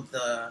 all of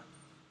the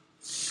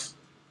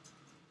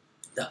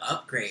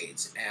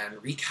upgrades and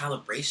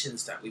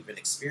recalibrations that we've been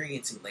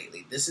experiencing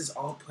lately. This is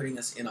all putting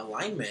us in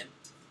alignment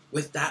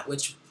with that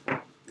which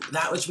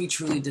we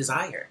truly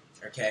desire,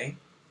 okay?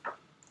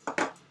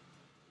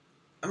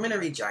 I'm going to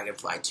read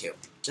Dragonfly too,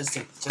 just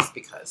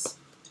because.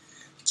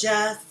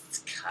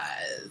 Just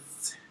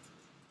because.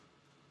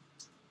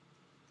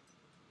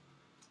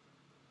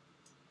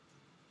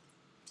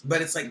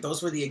 But it's like,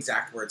 those were the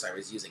exact words I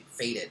was using.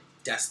 Fated,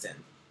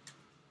 destined.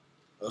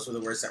 Those were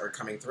the words that were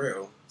coming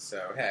through.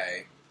 So,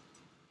 hey.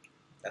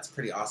 That's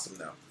pretty awesome,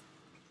 though.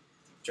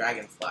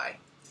 Dragonfly.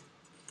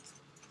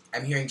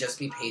 I'm hearing just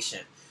be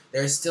patient.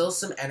 There are still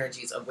some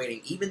energies of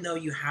waiting, even though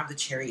you have the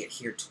Chariot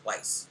here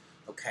twice,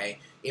 okay?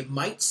 It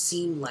might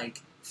seem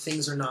like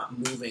things are not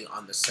moving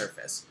on the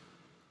surface.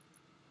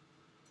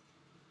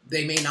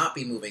 They may not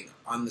be moving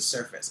on the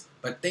surface,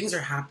 but things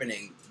are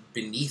happening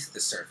beneath the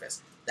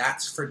surface.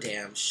 That's for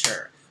damn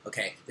sure,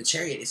 okay? The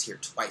Chariot is here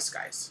twice,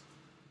 guys.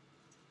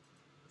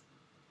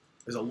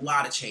 There's a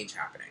lot of change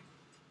happening.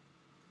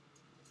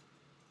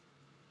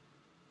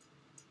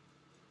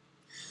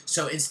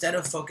 So instead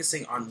of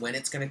focusing on when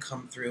it's going to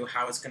come through,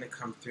 how it's going to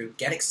come through,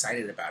 get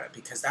excited about it,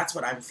 because that's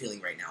what I'm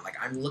feeling right now. Like,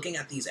 I'm looking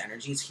at these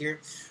energies here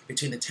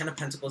between the Ten of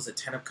Pentacles, the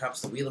Ten of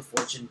Cups, the Wheel of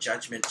Fortune,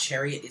 Judgment.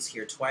 Chariot is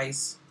here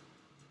twice.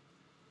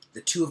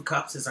 The Two of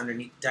Cups is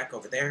underneath the deck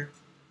over there.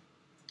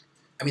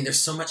 I mean,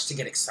 there's so much to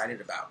get excited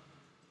about.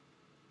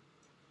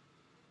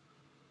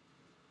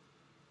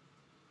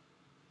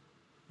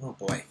 Oh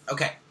boy.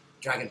 Okay.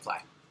 Dragonfly.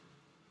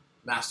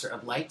 Master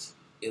of light,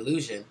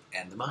 illusion,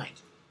 and the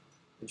mind.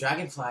 The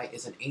dragonfly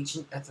is an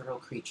ancient ethereal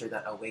creature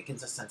that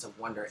awakens a sense of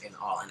wonder in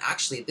all. And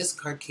actually, this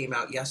card came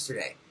out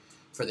yesterday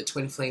for the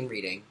twin flame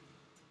reading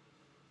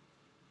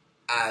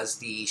as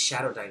the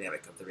shadow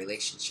dynamic of the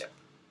relationship.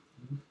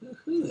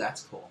 Woohoo,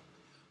 that's cool.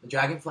 The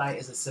dragonfly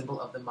is a symbol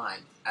of the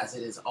mind, as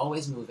it is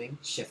always moving,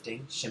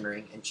 shifting,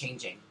 shimmering, and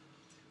changing.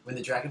 When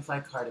the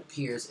dragonfly card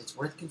appears, it's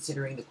worth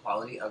considering the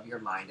quality of your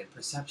mind and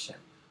perception.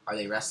 Are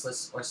they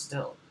restless or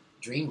still,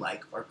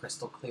 dreamlike or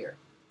crystal clear?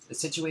 The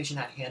situation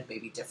at hand may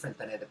be different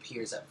than it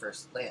appears at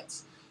first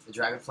glance. The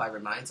dragonfly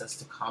reminds us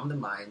to calm the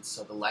mind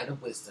so the light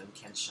of wisdom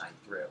can shine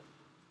through.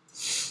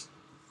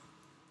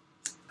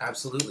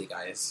 Absolutely,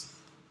 guys.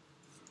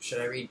 Should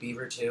I read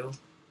Beaver too?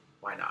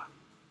 Why not?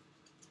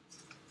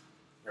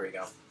 Here we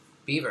go.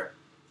 Beaver.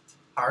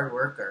 Hard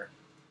worker.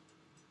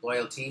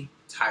 Loyalty.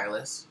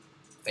 Tireless.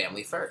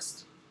 Family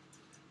first.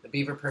 The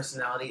beaver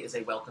personality is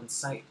a welcome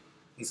sight.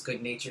 These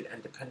good-natured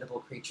and dependable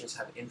creatures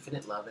have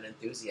infinite love and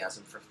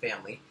enthusiasm for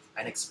family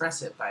and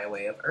express it by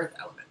way of earth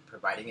element,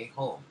 providing a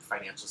home,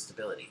 financial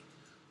stability.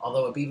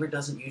 Although a beaver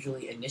doesn't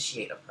usually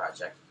initiate a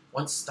project,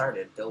 once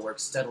started, they'll work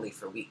steadily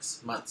for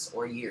weeks, months,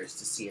 or years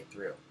to see it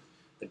through.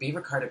 The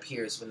beaver card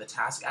appears when the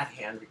task at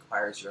hand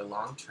requires your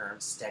long-term,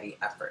 steady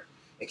effort.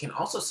 It can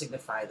also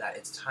signify that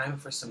it's time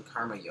for some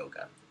karma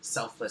yoga,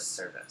 selfless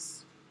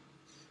service.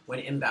 When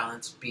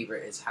imbalanced, beaver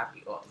is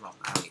happy. Oh, no,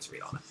 I don't need to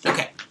read all that.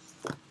 Okay.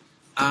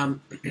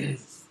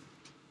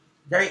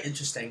 Very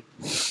interesting.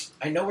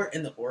 I know we're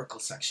in the oracle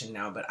section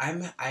now, but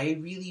I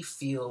really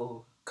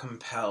feel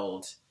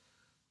compelled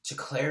to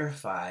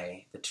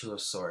clarify the Two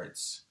of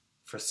Swords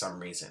for some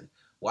reason.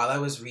 While I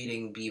was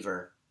reading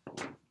Beaver,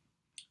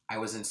 I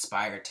was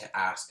inspired to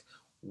ask,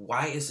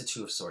 why is the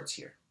Two of Swords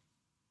here?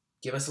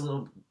 Give us a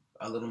little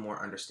a little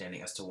more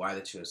understanding as to why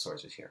the Two of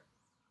Swords is here.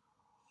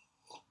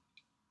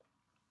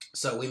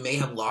 So we may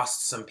have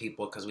lost some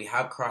people because we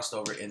have crossed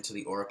over into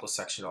the Oracle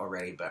section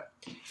already, but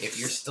if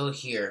you're still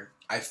here,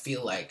 I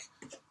feel like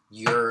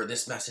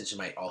this message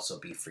might also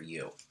be for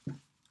you.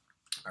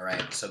 All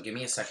right, so give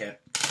me a second.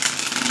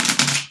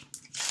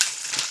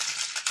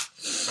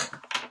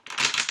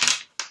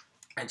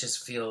 I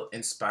just feel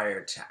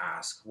inspired to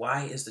ask,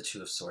 why is the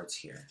Two of Swords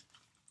here?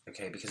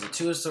 Okay, because the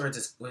Two of Swords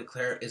is with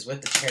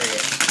the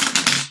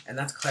Chariot, and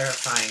that's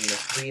clarifying the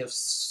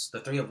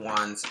Three of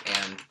Wands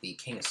and the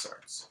King of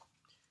Swords.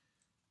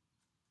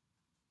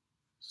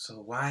 So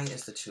why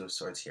is the Two of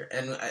Swords here?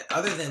 And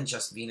other than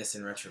just Venus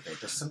in retrograde,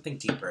 there's something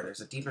deeper.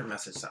 There's a deeper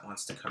message that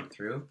wants to come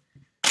through.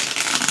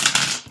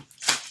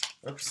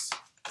 Whoops.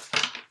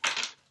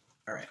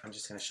 All right, I'm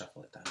just going to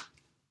shuffle it down.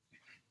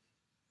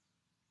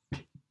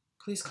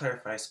 Please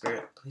clarify,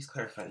 Spirit. Please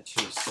clarify the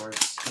Two of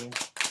Swords here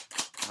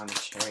on the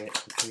Chariot,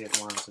 the Three of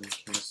Wands, and the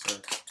King of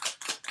Swords.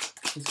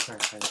 Please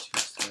clarify the Two of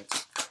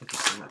Swords. Thank you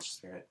so much,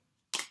 Spirit.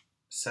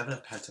 Seven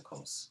of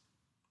Pentacles.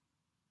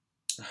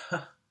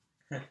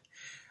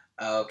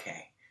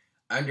 Okay.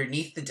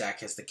 Underneath the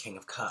deck is the King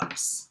of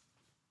Cups.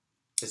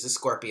 This is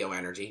Scorpio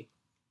energy.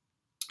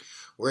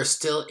 We're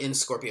still in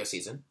Scorpio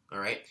season, all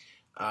right?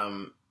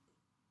 And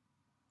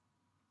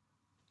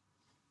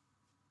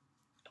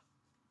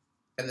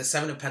the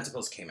Seven of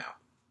Pentacles came out.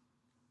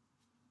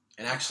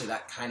 And actually,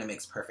 that kind of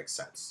makes perfect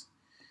sense.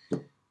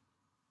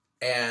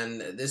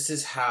 And this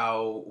is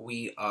how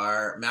we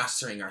are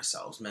mastering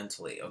ourselves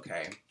mentally,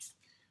 okay?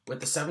 With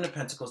the Seven of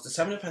Pentacles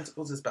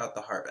is about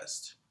the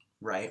harvest,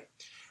 right?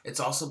 It's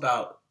also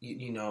about,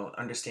 you know,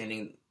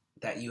 understanding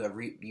that you're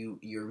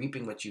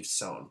reaping what you've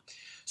sown.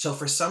 So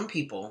for some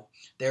people,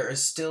 there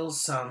is still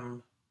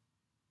some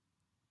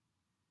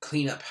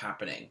cleanup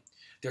happening.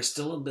 There's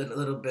still a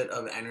little bit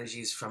of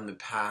energies from the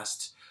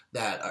past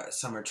that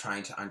some are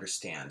trying to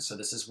understand. So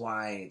this is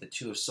why the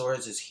Two of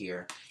Swords is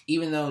here.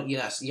 Even though,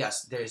 yes,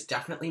 there's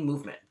definitely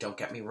movement. Don't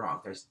get me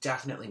wrong. There's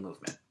definitely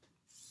movement.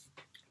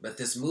 But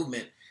this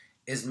movement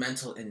is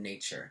mental in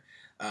nature.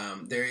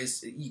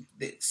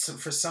 So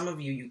for some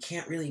of you, you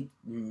can't really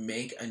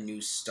make a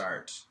new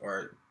start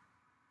or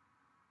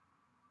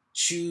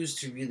choose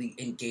to really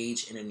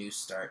engage in a new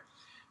start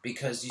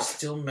because you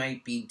still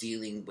might be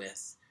dealing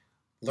with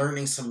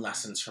learning some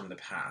lessons from the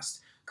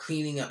past,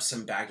 cleaning up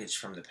some baggage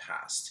from the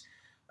past,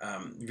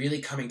 really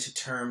coming to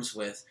terms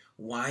with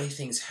why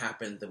things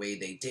happened the way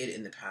they did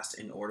in the past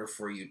in order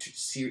for you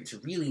to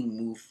really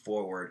move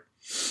forward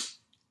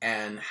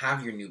and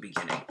have your new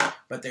beginning.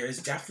 But there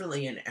is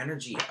definitely an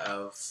energy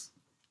of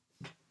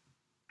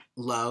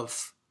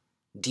love,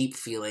 deep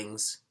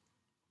feelings,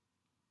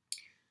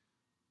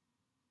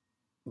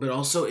 but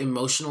also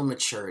emotional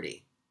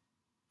maturity.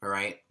 All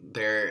right,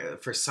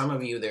 for some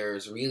of you,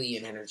 there's really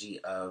an energy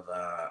of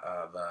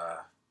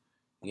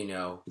you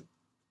know,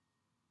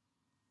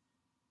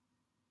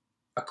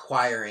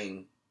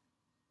 acquiring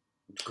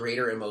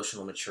greater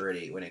emotional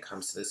maturity when it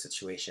comes to this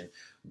situation,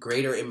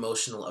 greater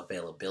emotional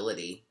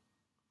availability,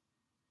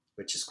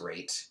 which is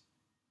great.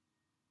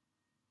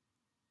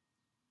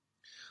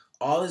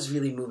 All is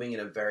really moving in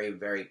a very,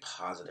 very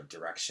positive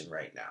direction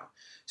right now.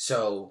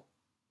 So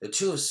the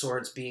Two of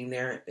Swords being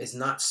there is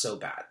not so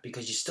bad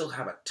because you still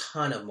have a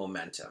ton of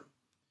momentum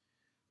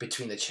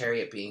between the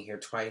Chariot being here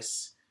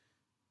twice,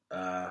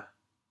 the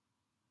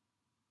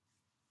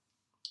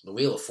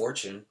Wheel of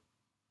Fortune,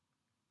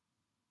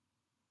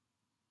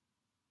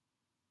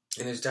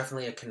 and there's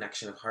definitely a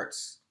connection of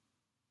hearts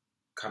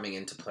coming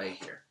into play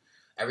here.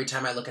 Every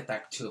time I look at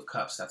that Two of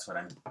Cups, that's what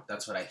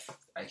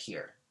I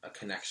hear, a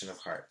connection of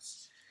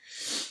hearts.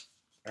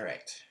 All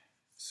right.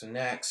 So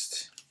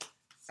next,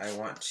 I'm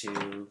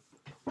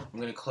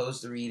going to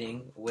close the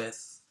reading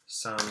with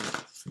some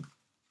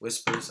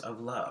whispers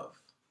of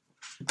love.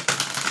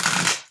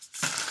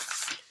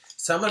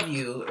 Some of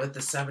you, with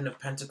the Seven of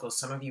Pentacles,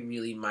 some of you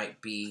really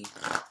might be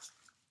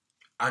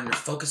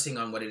focusing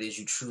on what it is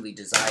you truly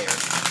desire,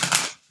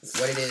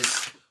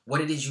 what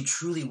it is you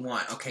truly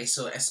want. Okay,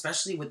 so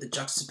especially with the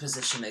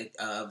juxtaposition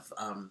of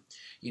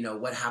you know,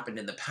 what happened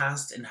in the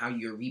past and how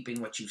you're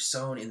reaping what you've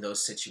sown in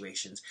those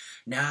situations.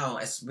 Now,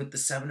 as with the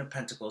Seven of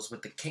Pentacles,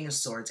 with the King of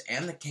Swords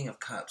and the King of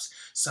Cups,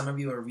 some of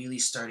you are really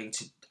starting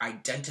to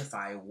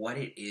identify what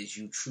it is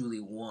you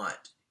truly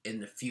want in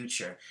the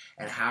future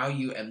and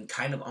and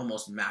kind of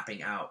almost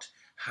mapping out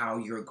how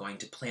you're going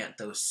to plant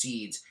those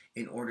seeds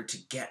in order to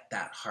get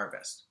that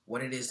harvest.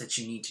 What it is that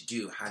you need to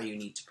do, how do you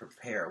need to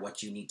prepare,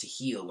 what you need to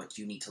heal, what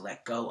you need to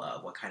let go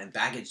of, what kind of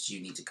baggage do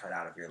you need to cut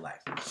out of your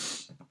life.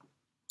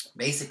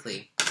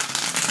 Basically,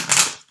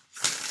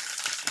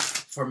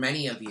 for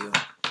many of you,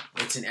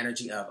 it's an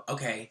energy of,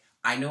 okay,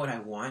 I know what I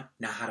want,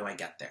 now how do I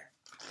get there?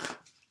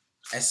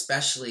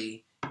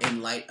 Especially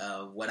in light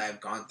of what I've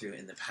gone through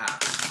in the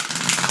past.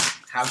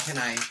 How can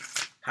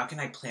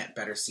I plant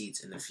better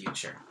seeds in the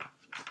future?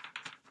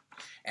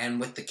 And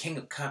with the King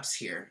of Cups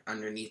here,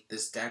 underneath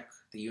this deck,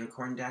 the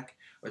Unicorn deck,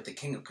 with the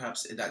King of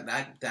Cups,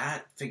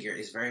 that figure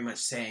is very much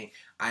saying,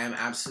 I am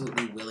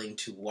absolutely willing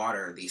to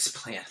water these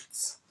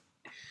plants.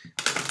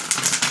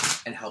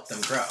 and help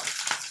them grow.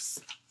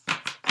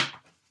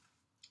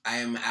 I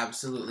am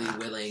absolutely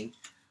willing,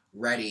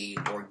 ready,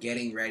 or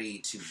getting ready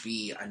to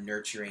be a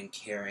nurturing,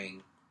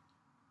 caring,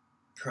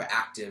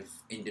 proactive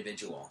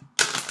individual.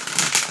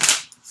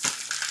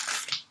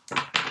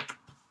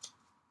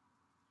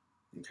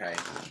 Okay.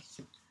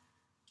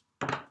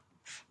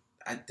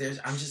 I'm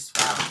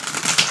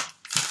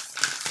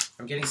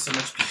getting so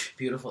much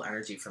beautiful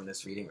energy from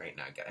this reading right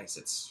now, guys.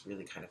 It's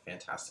really kind of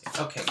fantastic.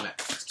 Okay,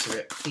 next,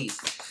 please.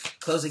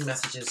 Closing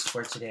messages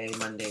for today,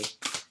 Monday,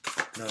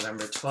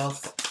 November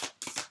 12th,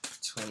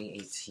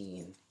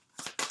 2018.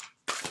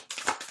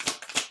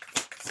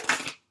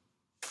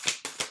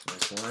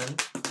 There's one,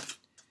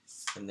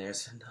 and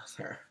there's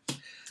another.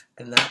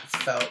 And that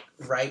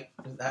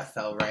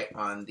fell right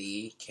on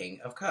the King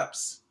of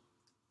Cups.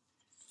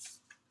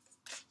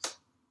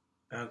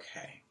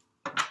 Okay.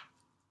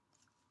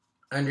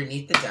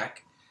 Underneath the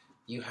deck,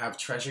 you have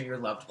treasure your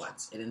loved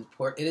ones. It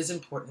is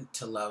important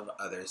to love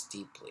others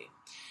deeply.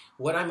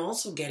 What I'm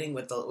also getting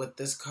with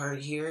this card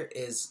here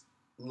is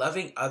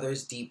loving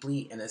others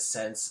deeply in a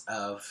sense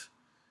of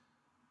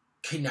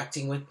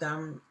connecting with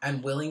them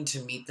and willing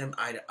to meet them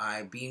eye to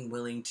eye, being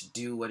willing to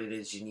do what it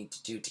is you need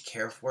to do to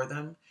care for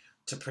them,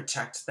 to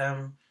protect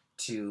them,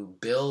 to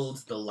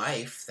build the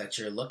life that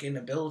you're looking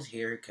to build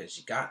here, because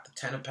you got the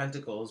Ten of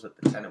Pentacles with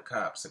the Ten of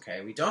Cups,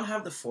 okay? We don't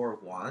have the Four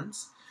of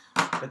Wands,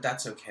 but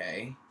that's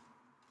okay.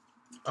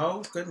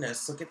 Oh,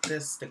 goodness, look at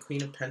this. The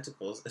Queen of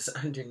Pentacles is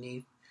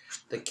underneath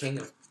the King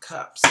of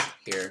Cups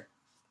here.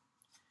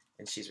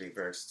 And she's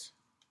reversed.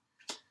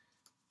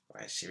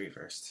 Why is she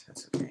reversed?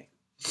 That's okay.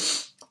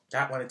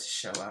 That wanted to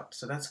show up,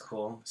 so that's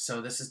cool.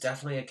 So this is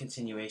definitely a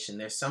continuation.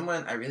 There's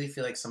someone, I really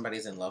feel like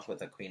somebody's in love with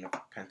the Queen of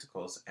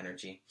Pentacles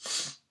energy.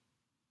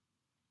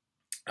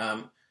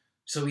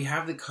 So we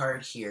have the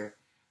card here,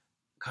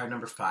 card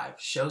number 5.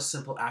 Show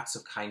simple acts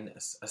of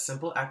kindness. A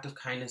simple act of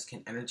kindness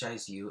can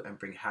energize you and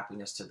bring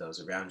happiness to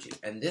those around you.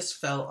 And this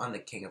fell on the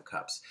King of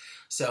Cups.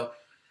 So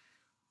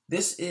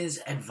this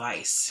is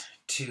advice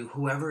to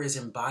whoever is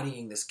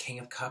embodying this King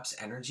of Cups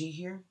energy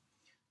here,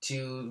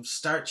 to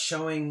start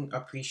showing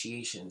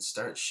appreciation,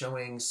 start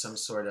showing some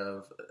sort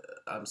of,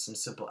 some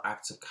simple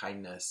acts of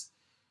kindness.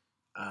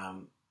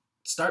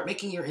 Start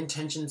making your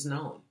intentions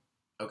known,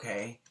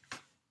 okay?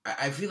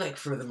 I feel like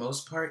for the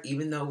most part,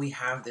 even though we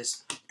have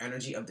this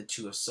energy of the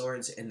Two of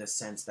Swords in the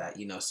sense that,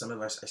 you know, some of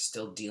us are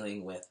still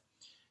dealing with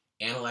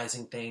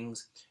analyzing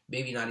things,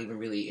 maybe not even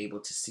really able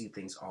to see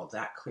things all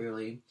that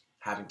clearly,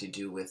 having to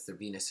do with the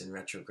Venus in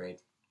retrograde.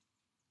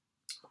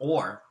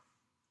 Or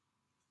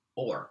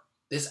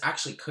this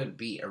actually could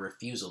be a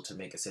refusal to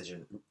make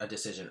a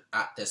decision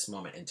at this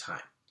moment in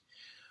time.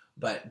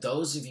 But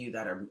those of you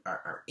that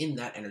are in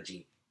that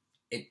energy,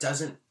 it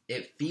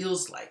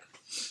feels like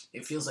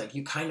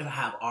you kind of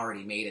have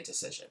already made a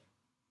decision,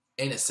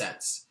 in a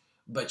sense,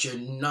 but you're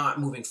not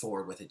moving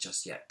forward with it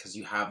just yet, because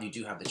you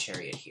do have the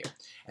Chariot here.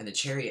 And the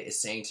Chariot is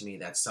saying to me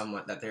that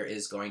there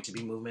is going to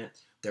be movement,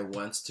 there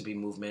wants to be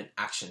movement,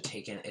 action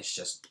taken, it's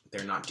just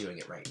they're not doing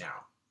it right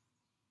now.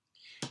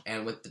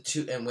 And with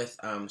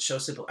show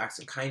simple acts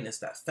of kindness,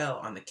 that fell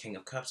on the King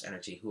of Cups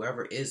energy.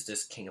 Whoever is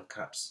this King of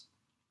Cups,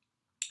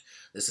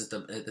 this is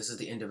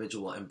the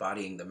individual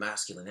embodying the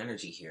masculine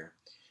energy here.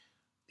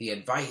 The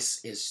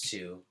advice is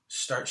to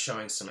start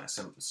showing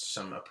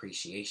some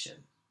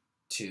appreciation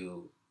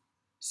to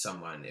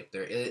someone. If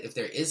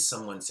there is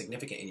someone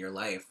significant in your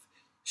life,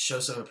 show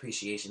some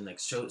appreciation. Like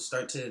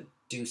start to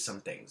do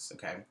some things.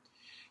 Okay,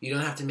 you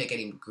don't have to make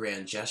any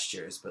grand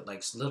gestures, but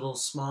like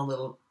small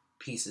little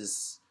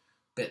pieces.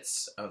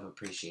 Bits of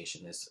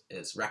appreciation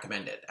is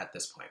recommended at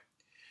this point.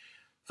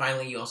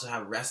 Finally, you also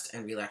have rest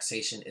and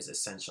relaxation is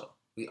essential.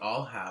 We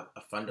all have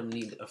a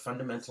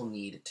fundamental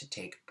need to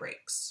take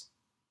breaks.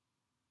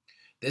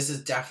 This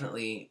is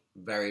definitely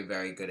very,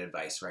 very good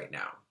advice right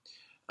now.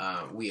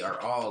 We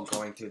are all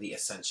going through the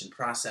ascension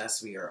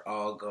process. We are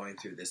all going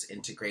through this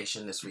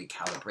integration, this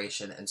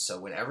recalibration. And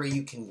so whenever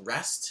you can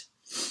rest,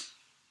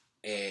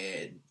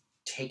 and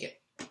take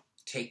it.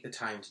 Take the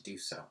time to do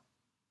so.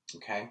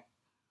 Okay?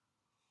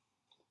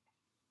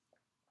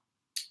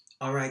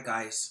 All right,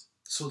 guys.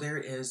 So there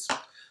it is.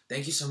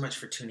 Thank you so much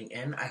for tuning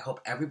in. I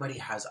hope everybody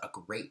has a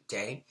great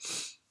day.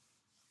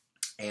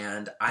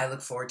 And I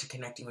look forward to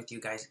connecting with you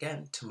guys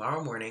again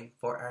tomorrow morning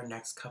for our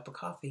next cup of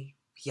coffee.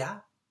 Yeah?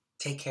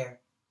 Take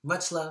care.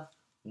 Much love.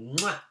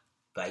 Mwah.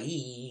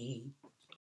 Bye.